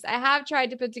costumes. I have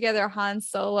tried to put together a Han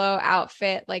Solo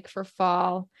outfit like for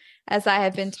fall, as I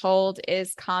have been told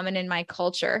is common in my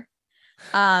culture,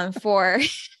 for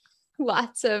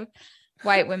lots of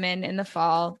white women in the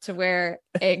fall to wear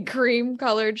a cream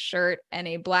colored shirt and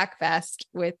a black vest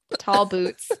with tall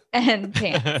boots and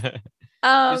pants.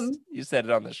 You said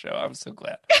it on the show. I'm so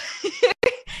glad.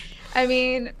 I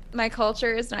mean, my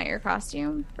culture is not your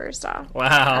costume, first off.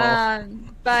 Wow.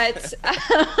 But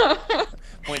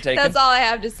point taken. That's all I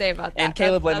have to say about that. And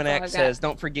Caleb Lemonak says,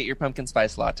 don't forget your pumpkin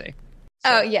spice latte.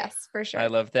 So, oh, yes, for sure. I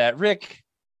love that. Rick,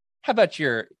 how about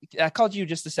I called you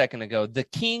just a second ago, the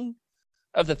king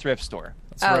of the thrift store.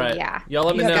 That's right. Yeah. Y'all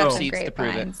let me know. Seats to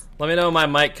prove it. Let me know when my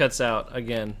mic cuts out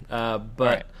again.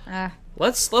 But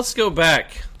let's go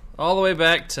back, all the way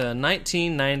back to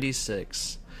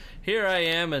 1996. Here I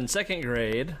am in second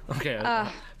grade. Okay,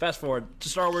 fast forward to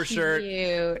Star Wars shirt.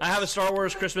 Cute. I have a Star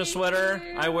Wars Christmas sweater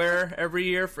I wear every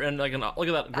year, and like look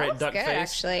at that great duck good,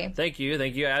 face. Actually, thank you.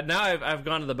 Now I've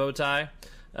gone to the bow tie.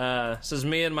 This is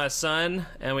me and my son,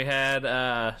 and we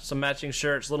had some matching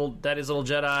shirts. Daddy's little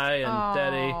Jedi and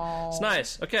Daddy. It's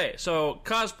nice. Okay, so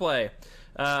cosplay.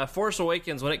 Force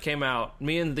Awakens, when it came out,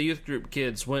 me and the youth group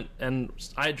kids went, and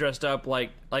I dressed up like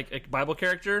a Bible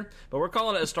character, but we're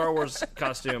calling it a Star Wars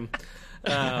costume.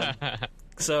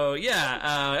 So yeah,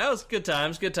 that was good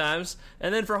times.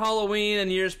 And then for Halloween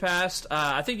and years past,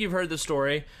 I think you've heard the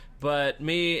story, but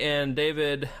me and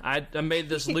David, I made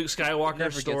this Luke Skywalker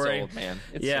Never story. gets old, man.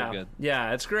 It's yeah, so good.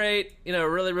 Yeah, it's great.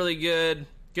 Really, really good.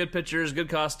 Good pictures, good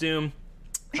costume.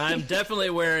 I'm definitely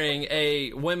wearing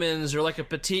a women's or like a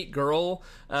petite girl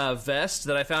vest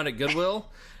that I found at Goodwill.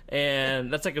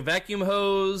 And that's like a vacuum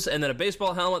hose and then a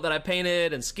baseball helmet that I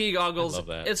painted and ski goggles. I love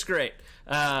that. It's great.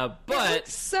 But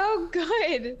so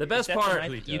good. the best part,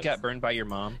 you got burned by your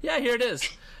mom. yeah, here it is.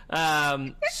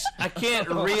 I can't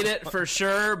read it for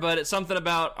sure, but it's something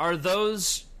about, are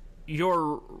those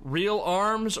your real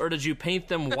arms or did you paint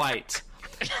them white?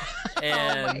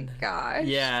 And, oh my gosh.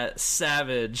 yeah,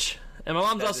 savage. And my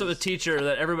mom's also a teacher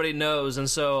that everybody knows, and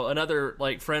so another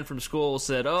like friend from school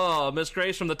said, "Oh, Miss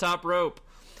Grace from the top rope."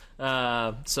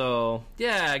 So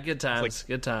yeah, good times,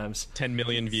 good times. 10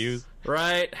 million views.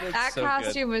 Right. That so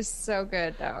costume was so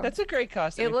good, though. That's a great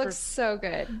costume. It looks so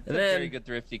good. And a then very good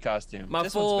thrifty costume. my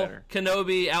This full one's better.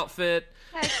 Kenobi outfit.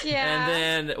 Heck yeah.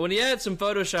 And then when you add some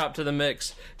Photoshop to the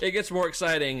mix, it gets more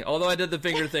exciting. Although I did the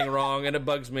finger thing wrong and it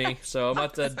bugs me, so I'm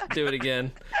about to do it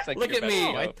again. Like Look you're at me.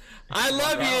 about to- I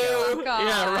love you. Rock on.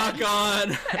 Yeah,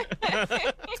 rock on.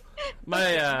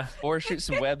 My Or shoot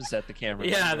some webs at the camera.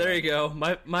 yeah, there you go.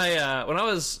 My when I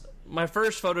was my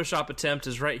first Photoshop attempt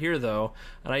is right here though,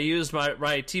 and I used my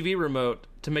TV remote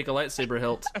to make a lightsaber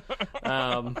hilt.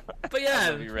 But yeah,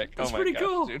 love you, Rick. Oh it's my pretty gosh,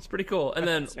 cool. dude. It's pretty cool. And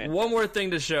then That's one more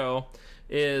thing to show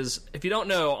is, if you don't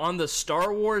know, on the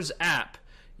Star Wars app,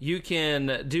 you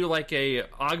can do like a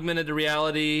augmented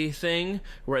reality thing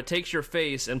where it takes your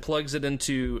face and plugs it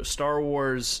into Star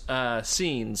Wars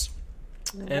scenes.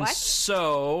 And What?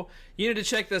 so you need to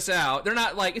check this out. They're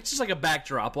not like, it's just like a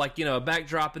backdrop, like, a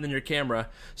backdrop and then your camera.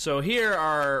 So here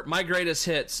are my greatest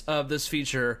hits of this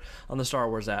feature on the Star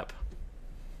Wars app.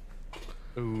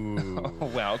 Ooh. Oh,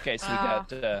 wow. Okay, so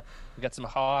we got some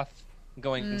Hoth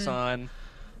going on.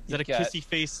 Is that a kissy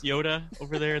face Yoda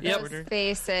over there in the Yep. corner? Those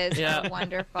faces Yeah. are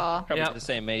wonderful. Probably Yep. the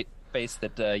same face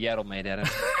that Yaddle made at him.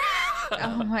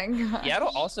 Oh my god.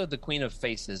 Yaddle, also the queen of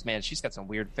faces. Man, she's got some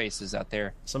weird faces out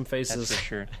there. Some faces. That's for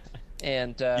sure.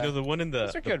 And The one in those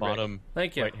are the good, Rick. bottom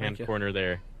Thank you. right-hand Thank you. corner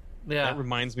there. Yeah. That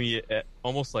reminds me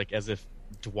almost like as if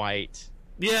Dwight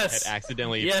had Yes.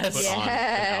 accidentally Yes. put on Yes.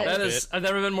 an That outfit. is, I've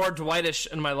never been more Dwightish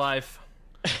in my life.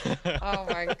 Oh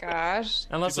my gosh.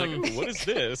 Unless He's like, I'm. "Ooh, what is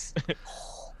this?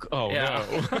 Oh Yeah.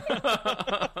 no.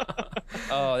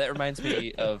 oh, that reminds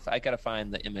me of. I gotta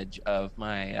find the image of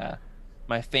my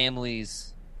my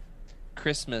family's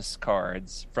Christmas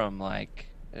cards from like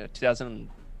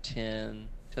 2010,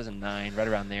 2009, right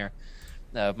around there.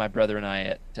 My brother and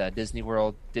I at Disney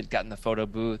World got in the photo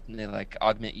booth, and they like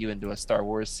augment you into a Star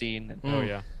Wars scene. And, Oh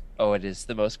yeah. oh, it is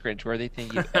the most cringeworthy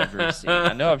thing you've ever seen.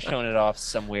 I know I've shown it off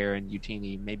somewhere in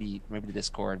Utini, maybe the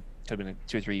Discord. Could have been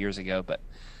 2 or 3 years ago, but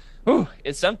whew,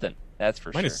 it's something. That's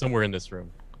for Mine sure. is somewhere in this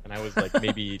room, and I was like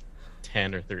maybe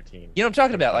 10 or 13. You know what I'm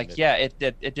talking about? Find Like, it.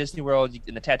 yeah, at Disney World,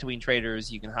 in the Tatooine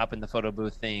Traders, you can hop in the photo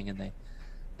booth thing, and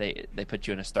they put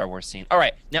you in a Star Wars scene. All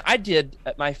right, now I did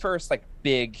my first like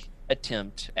big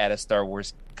attempt at a Star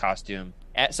Wars costume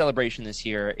at Celebration this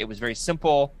year. It was very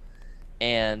simple,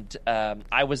 and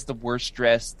I was the worst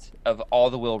dressed of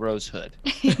all the Will Rose Hood.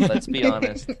 Let's be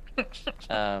honest.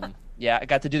 Yeah, I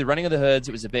got to do the running of the hoods.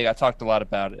 It was I talked a lot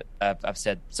about it. I've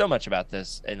said so much about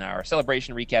this in our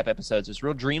Celebration recap episodes. It was a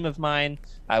real dream of mine.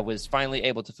 I was finally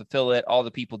able to fulfill it. All the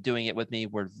people doing it with me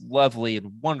were lovely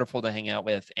and wonderful to hang out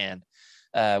with. And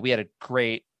we had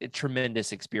a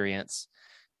tremendous experience.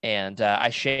 And I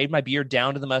shaved my beard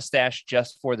down to the mustache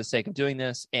just for the sake of doing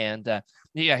this. And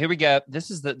yeah, here we go.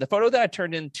 This is the photo that I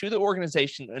turned in to the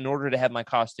organization in order to have my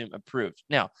costume approved.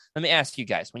 Now, let me ask you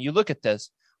guys, when you look at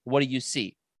this, what do you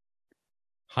see?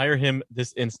 Hire him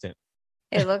this instant.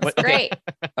 It looks What? great.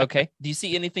 Okay. Do you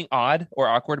see anything odd or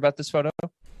awkward about this photo?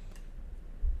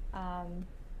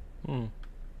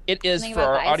 It is, Something for about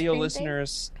our the ice audio cream thing?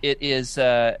 listeners, it is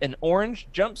an orange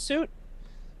jumpsuit,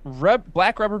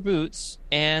 black rubber boots,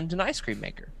 and an ice cream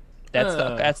maker. That's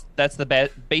the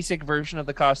basic version of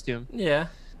the costume. Yeah.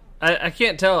 I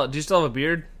can't tell. Do you still have a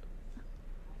beard?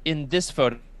 In this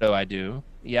photo, I do.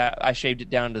 Yeah, I shaved it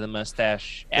down to the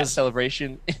mustache at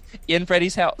Celebration in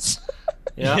Freddie's house.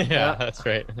 Yeah. Yeah, that's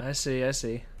right. I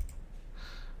see.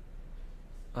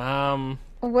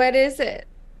 What is it?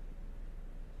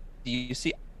 Do you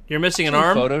see? You're missing an I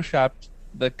arm? photoshopped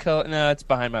the color. No, it's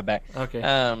behind my back. Okay.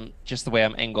 Just the way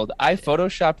I'm angled. I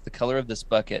photoshopped the color of this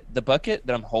bucket. The bucket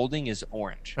that I'm holding is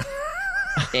orange.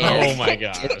 Oh my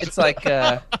gosh. It's like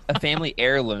a family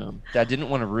heirloom that I didn't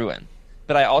want to ruin.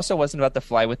 But I also wasn't about to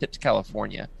fly with it to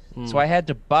California. So I had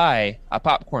to buy a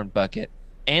popcorn bucket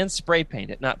and spray paint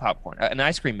it, not popcorn, an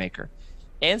ice cream maker,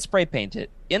 and spray paint it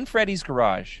in Freddy's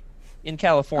garage in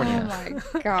California. Oh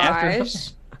my gosh.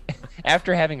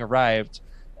 After having arrived.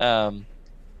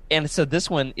 And so this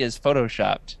one is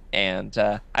photoshopped, and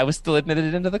I was still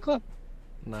admitted into the club.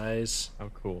 Nice. Oh,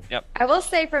 cool. Yep. I will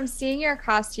say, from seeing your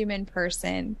costume in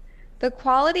person, the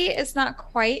quality is not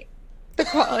quite the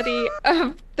quality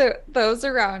of those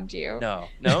around you. No.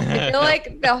 I feel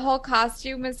like the whole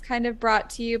costume was kind of brought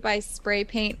to you by spray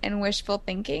paint and wishful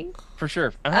thinking. For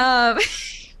sure. Uh-huh.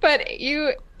 But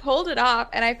you pulled it off,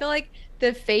 and I feel like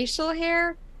the facial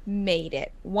hair made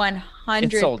it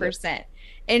 100%.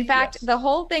 In fact, the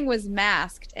whole thing was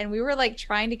masked, and we were like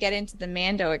trying to get into the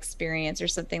Mando experience or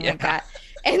something like that.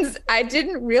 And I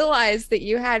didn't realize that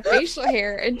you had facial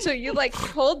hair until you like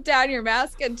pulled down your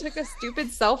mask and took a stupid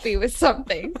selfie with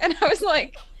something. And I was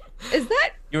like, is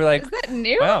that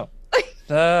new? Wow.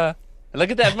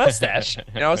 Look at that mustache.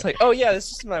 And I was like, oh yeah,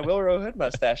 this is my Wilbur Hood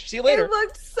mustache. See you later. It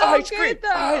looked so good though.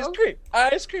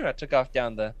 Ice cream. I took off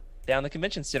down the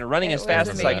convention center running as fast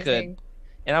as I could.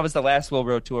 And I was the last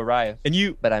Wilbur to arrive.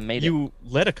 But I made it. You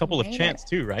led a couple of chants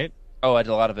too, right? Oh, I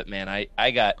did a lot of it, man.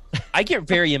 I get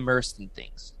very immersed in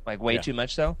things, like way too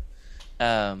much so.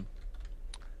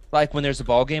 Like when there's a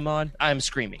ball game on, I'm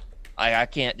screaming. I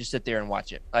can't just sit there and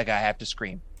watch it. Like I have to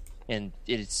scream, and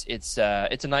it's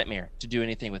a nightmare to do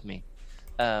anything with me.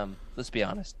 Let's be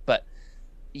honest. But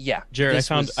yeah, Jared,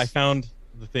 I found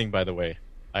the thing, by the way.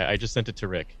 I just sent it to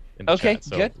Rick in the chat.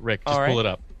 So good. Rick, just pull it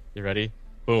up. You ready?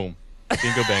 Boom.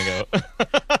 Bingo bango.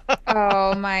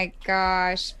 Oh my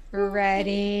gosh,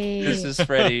 Freddy. This is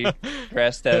Freddy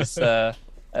dressed as a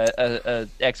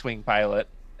X-Wing pilot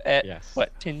at,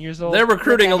 what, 10 years old? They're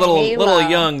recruiting a little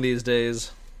young these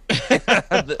days.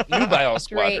 The Nubile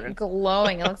Squadron. Great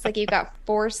glowing. It looks like you've got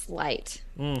Force light.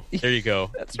 There you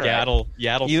go. That's right.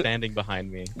 Yaddle standing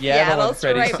behind me. Yaddle's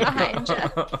right behind you.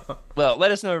 Well,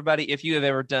 let us know, everybody, if you have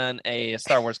ever done a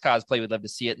Star Wars cosplay. We'd love to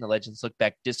see it in the Legends Look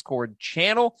Back Discord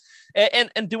channel.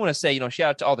 And do want to say, shout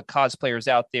out to all the cosplayers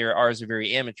out there. Ours are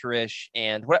very amateurish.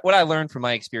 And what I learned from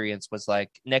my experience was like,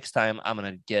 next time I'm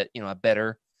going to get, a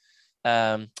better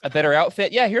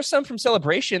outfit. Yeah, here's some from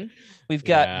Celebration. We've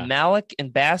got Malik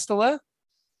and Bastila,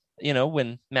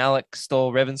 when Malik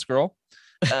stole Revan's girl.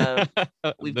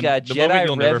 We've got the Jedi moment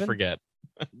you'll Revan. never forget.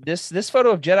 This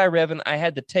photo of Jedi Revan I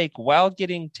had to take while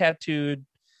getting tattooed,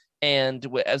 and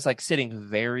I was like sitting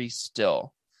very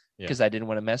still because I didn't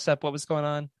want to mess up what was going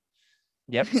on.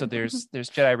 Yep. So there's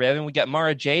Jedi Revan. We got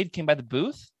Mara Jade came by the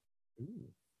booth. Ooh.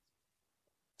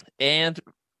 And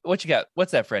what you got?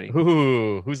 What's that, Freddie?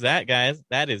 Ooh, who's that, guys?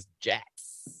 That is Jackson.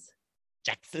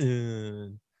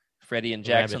 Freddie and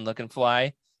Jackson looking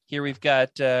fly. Here we've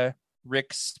got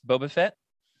Rick's Boba Fett.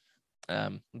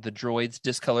 The droid's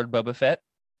discolored Boba Fett.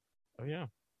 Oh yeah.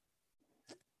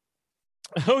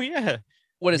 Oh yeah.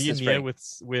 What is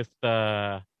this? With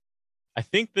I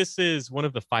think this is one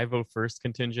of the 501st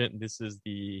contingent. This is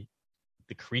the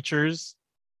creatures,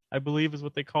 I believe, is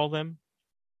what they call them.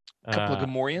 A couple of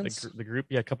Gamorreans. The group,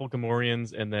 a couple of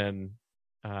Gamorreans, and then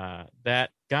that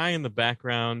guy in the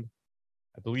background.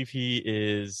 I believe he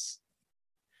is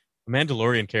a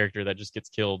Mandalorian character that just gets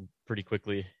killed pretty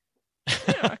quickly.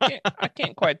 Yeah, I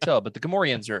can't quite tell, but the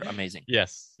Gamorreans are amazing.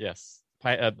 Yes.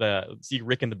 See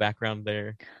Rick in the background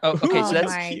there. Oh, okay. So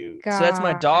that's cute. So that's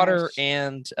my daughter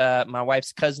and my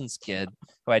wife's cousin's kid,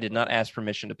 who I did not ask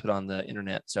permission to put on the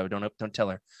internet, so don't tell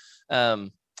her.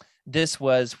 This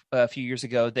was a few years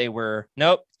ago. They were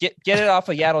get it off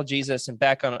of Yaddle Jesus and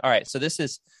back on. All right, so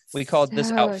we called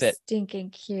this outfit stinking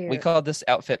cute. We called this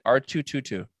outfit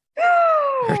R222.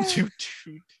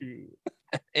 R222.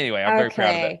 Anyway, I'm very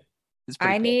proud of it.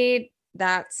 I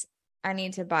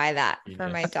need to buy that for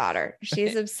my daughter.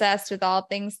 She's obsessed with all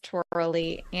things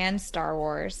twirly and Star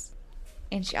Wars,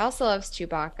 and she also loves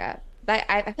Chewbacca. But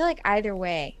I feel like either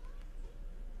way.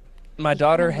 My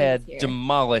daughter had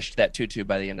demolished that tutu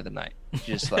by the end of the night.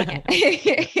 Just like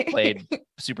played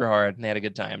super hard and had a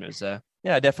good time. It was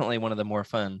definitely one of the more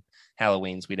fun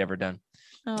Halloweens we'd ever done.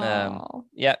 And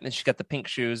she's got the pink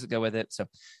shoes that go with it. So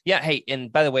hey,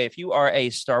 and by the way, if you are a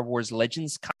Star Wars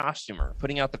Legends costumer,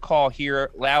 putting out the call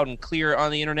here loud and clear on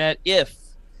the internet, if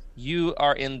you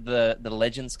are in the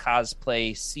Legends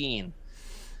cosplay scene,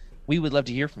 we would love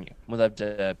to hear from you. We'd love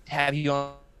to have you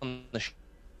on the show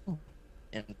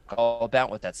and all about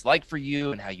what that's like for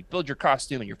you and how you build your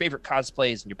costume and your favorite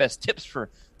cosplays and your best tips for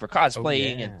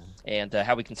cosplaying and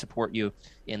how we can support you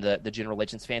in the general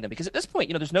Legends fandom. Because at this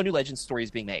point, there's no new Legends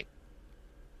stories being made.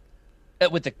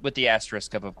 With the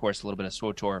asterisk of course, a little bit of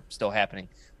SWTOR still happening.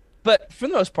 But for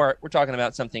the most part, we're talking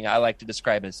about something I like to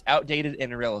describe as outdated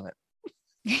and irrelevant.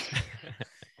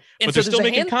 but they're still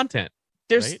making content.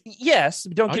 There's right? Yes,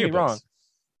 don't get me wrong, Audiobooks.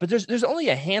 but there's only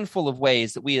a handful of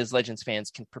ways that we as Legends fans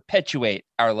can perpetuate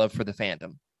our love for the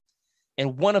fandom.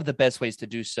 And one of the best ways to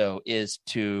do so is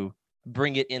to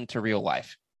bring it into real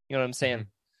life. You know what I'm saying?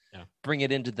 Mm-hmm. Yeah. Bring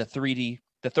it into the 3D,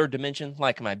 the third dimension,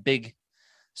 like my big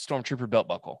Stormtrooper belt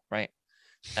buckle, right?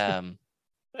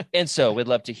 And so we'd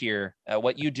love to hear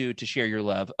what you do to share your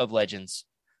love of Legends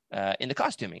in the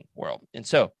costuming world. And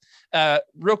so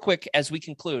real quick, as we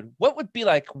conclude, what would be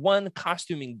like one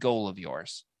costuming goal of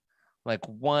yours? Like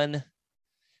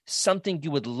something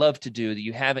you would love to do that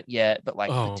you haven't yet, but like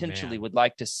potentially would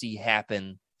like to see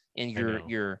happen in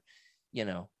your,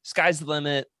 sky's the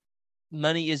limit.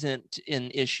 Money isn't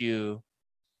an issue.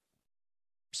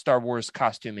 Star Wars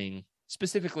costuming,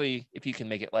 specifically, if you can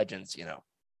make it Legends,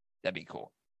 that'd be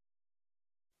cool.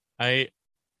 I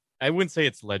wouldn't say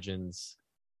it's Legends.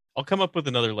 I'll come up with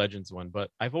another Legends one, but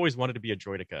I've always wanted to be a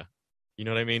droideka. You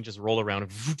know what I mean? Just roll around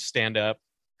and stand up.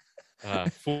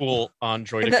 Full on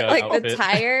droideka like outfit. the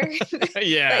tire.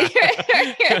 Yeah.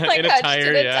 you're like in a hunched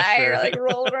tire, in a yeah, tire, sure. like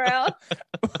rolled around.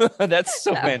 That's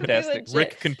so That would be fantastic. legit.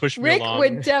 Rick can push me Rick along.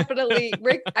 would definitely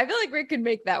I feel like Rick could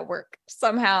make that work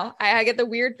somehow. I get the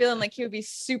weird feeling like he would be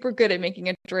super good at making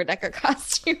a droideka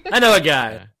costume. I know a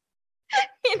guy. Yeah.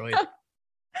 You Droid. know?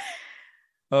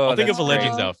 I'll think that's of a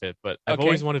Legends great. outfit, but I've Okay.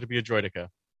 always wanted to be a droideka.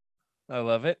 I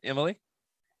love it. Emily?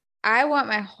 I want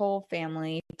my whole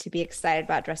family to be excited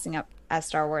about dressing up as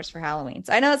Star Wars for Halloween.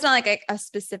 So I know it's not like a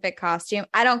specific costume.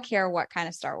 I don't care what kind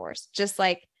of Star Wars. Just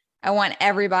like I want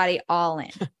everybody all in.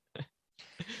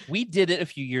 We did it a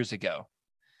few years ago,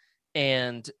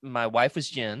 and my wife was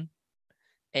Jen,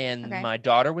 and Okay. my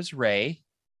daughter was Rey,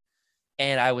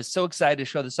 and I was so excited to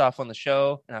show this off on the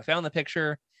show, and I found the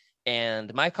picture,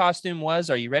 and my costume was,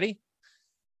 are you ready?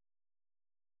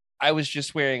 I was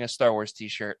just wearing a Star Wars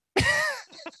t-shirt.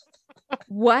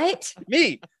 What?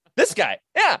 Me, this guy.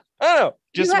 Yeah, I don't know.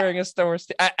 Just You ha- wearing a Star Wars.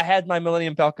 I had my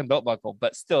Millennium Falcon belt buckle,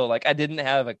 but still, like, I didn't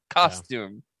have a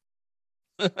costume.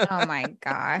 Oh my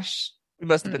gosh. We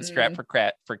must have been strapped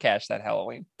for cash that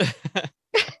Halloween.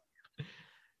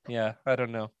 Yeah, I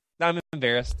don't know. I'm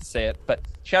embarrassed to say it, but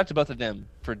shout out to both of them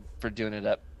for doing it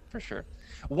up for sure.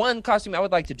 One costume I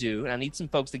would like to do, and I need some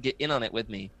folks to get in on it with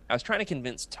me. I was trying to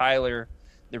convince Tyler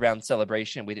around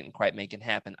Celebration. We didn't quite make it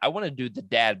happen. I want to do the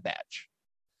Dad Batch.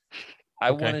 I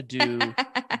Okay. want to do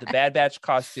the Bad Batch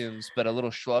costumes, but a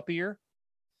little schluppier,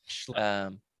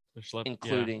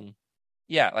 including,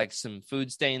 like some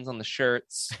food stains on the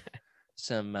shirts,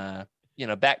 some,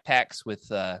 backpacks with,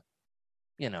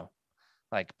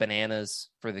 like bananas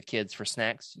for the kids for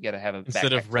snacks. You got to have a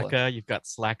Instead of backpack full Rekka, you've got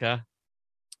Slacka.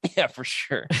 Yeah, for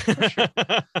sure.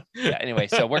 Yeah. Anyway,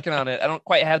 so working on it. I don't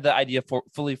quite have the idea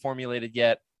fully formulated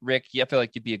yet. Rick, I feel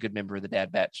like you'd be a good member of the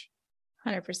Dad Batch.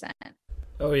 100%.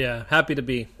 Oh yeah, happy to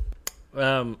be.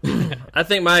 I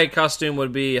think my costume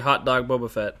would be Hot Dog Boba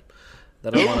Fett.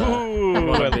 That I Ooh,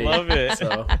 wanna I be. love it.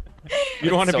 So. You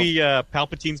don't want to So- be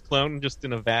Palpatine's clone just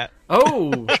in a vat.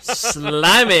 Oh,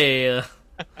 slimy!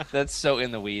 That's so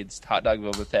in the weeds. Hot Dog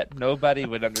Boba Fett. Nobody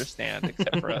would understand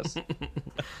except for us.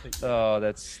 Oh,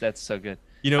 that's so good.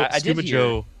 You know, I did Scuba hear-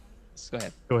 Joe. Go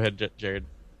ahead. Go ahead, Jared.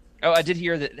 Oh, I did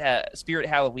hear that Spirit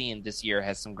Halloween this year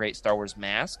has some great Star Wars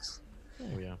masks.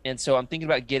 Oh yeah. And so I'm thinking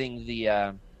about getting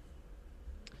the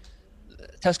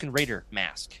Tusken Raider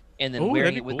mask and then Ooh,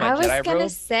 wearing that'd it be with cool. my I was Jedi going to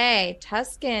robe. say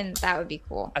Tusken. That would be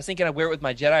cool. I was thinking I'd wear it with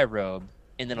my Jedi robe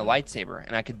and then a lightsaber,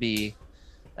 and I could be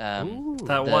Ooh.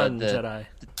 That The- one the- Jedi.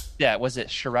 yeah, was it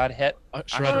Sharad Het?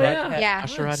 Sharad Oh, Het. yeah. Yeah.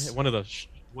 Sharad Het.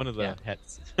 One of the Yeah.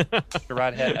 hets.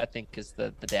 Sharad Het, I think, is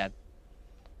the dad.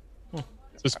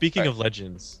 So speaking Alright. of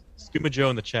legends, Scuba Joe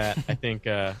in the chat, I think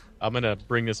I'm gonna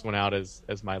bring this one out as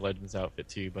my legends outfit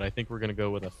too, but I think we're gonna go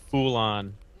with a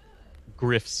full-on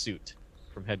Griff suit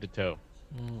from head to toe.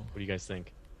 What do you guys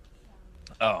think?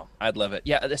 Oh, I'd love it.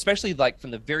 Yeah, especially like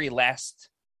from the very last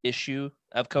issue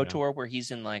of KOTOR where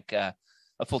he's in like a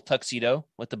full tuxedo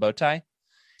with the bow tie.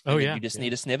 Oh And then yeah, you just yeah.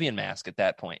 need a Snivian mask at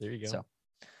that point. There you go. So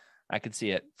I could see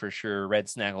it for sure. Red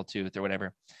Snaggletooth or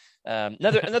whatever.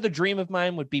 Another dream of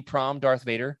mine would be prom Darth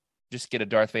Vader. Just get a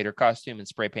Darth Vader costume and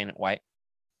spray paint it white.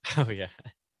 Oh yeah.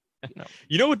 No.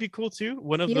 You know what would be cool too?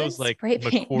 One of You those would like spray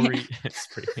paint McQuarrie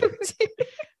spray paint.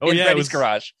 Oh in yeah, it Freddy's was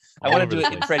garage. I all want over to do the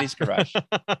it in place. Freddy's garage,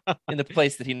 in the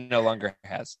place that he no longer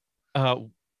has.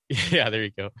 Yeah, there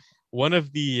you go. One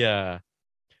of the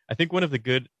I think one of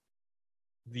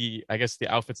the I guess the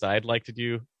outfits I'd like to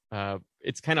do,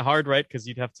 it's kind of hard, right? Because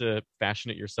you'd have to fashion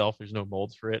it yourself. There's no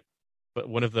molds for it. But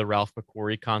one of the Ralph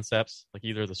McQuarrie concepts, like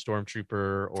either the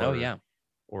Stormtrooper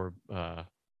or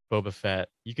Boba Fett,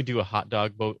 you could do a hot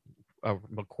dog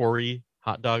McQuarrie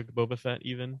hot dog Boba Fett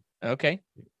even. Okay.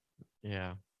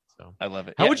 Yeah. So I love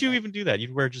it. How would you even do that?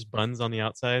 You'd wear just buns on the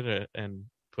outside and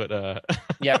put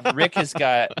Yeah, Rick has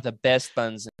got the best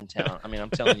buns in town. I mean, I'm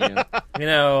telling you. You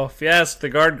know, if you ask the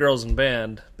guard girls in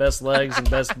band, best legs and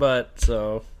best butt.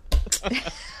 So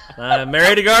I'm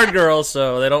married a guard girl,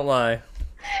 so they don't lie.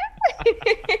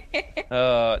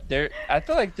 I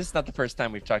feel like this is not the first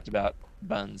time we've talked about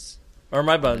buns. Or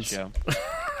my buns. Show.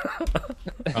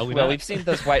 Probably Well, not. we've seen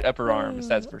those white upper arms,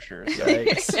 that's for sure. So.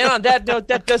 And on that note,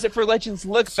 that does it for Legends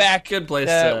Look Back. Good place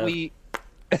to... We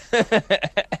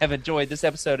have enjoyed this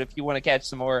episode. If you want to catch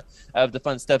some more of the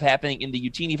fun stuff happening in the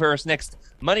Utiniverse, next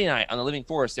Monday night on the Living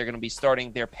Forest, they're going to be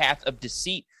starting their Path of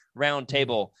Deceit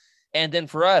roundtable. And then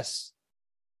for us,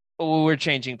 we're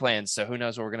changing plans, so who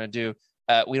knows what we're going to do.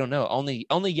 We don't know. Only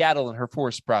Yaddle and her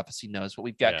Forest Prophecy knows what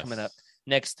we've got coming up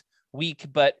next week.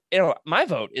 But my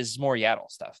vote is more Yaddle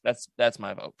stuff. That's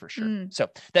my vote for sure. So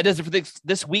that does it for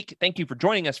this week. Thank you for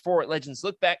joining us for Legends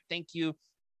Look Back. Thank you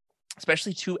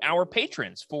especially to our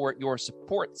patrons for your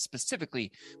support. Specifically,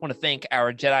 I want to thank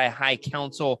our Jedi High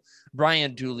Council,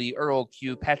 Brian Dooley, Earl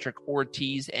Q, Patrick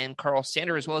Ortiz, and Carl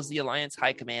Sander, as well as the Alliance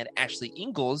High Command, Ashley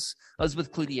Ingalls,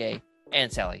 Elizabeth Cloutier, and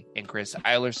Sally and Chris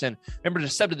Eilerson. Remember to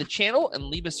sub to the channel and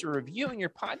leave us a review in your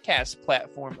podcast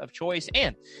platform of choice.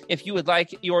 And if you would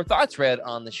like your thoughts read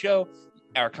on the show,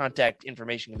 our contact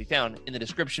information can be found in the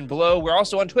description below. We're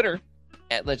also on Twitter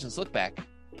at Legends Look Back.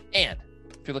 And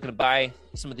if you're looking to buy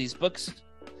some of these books,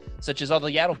 such as all the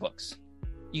Yaddle books,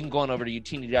 you can go on over to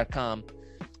utini.com,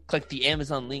 click the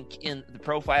Amazon link in the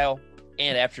profile,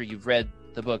 and after you've read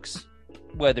the books,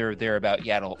 whether they're about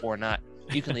Yaddle or not,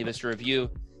 you can leave us a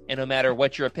review. And no matter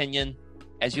what your opinion,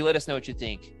 as you let us know what you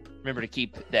think, remember to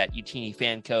keep that Utini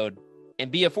fan code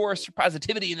and be a force for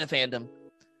positivity in the fandom.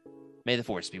 May the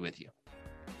Force be with you.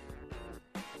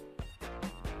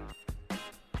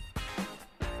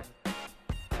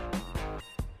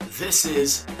 This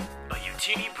is a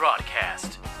Utini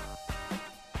broadcast.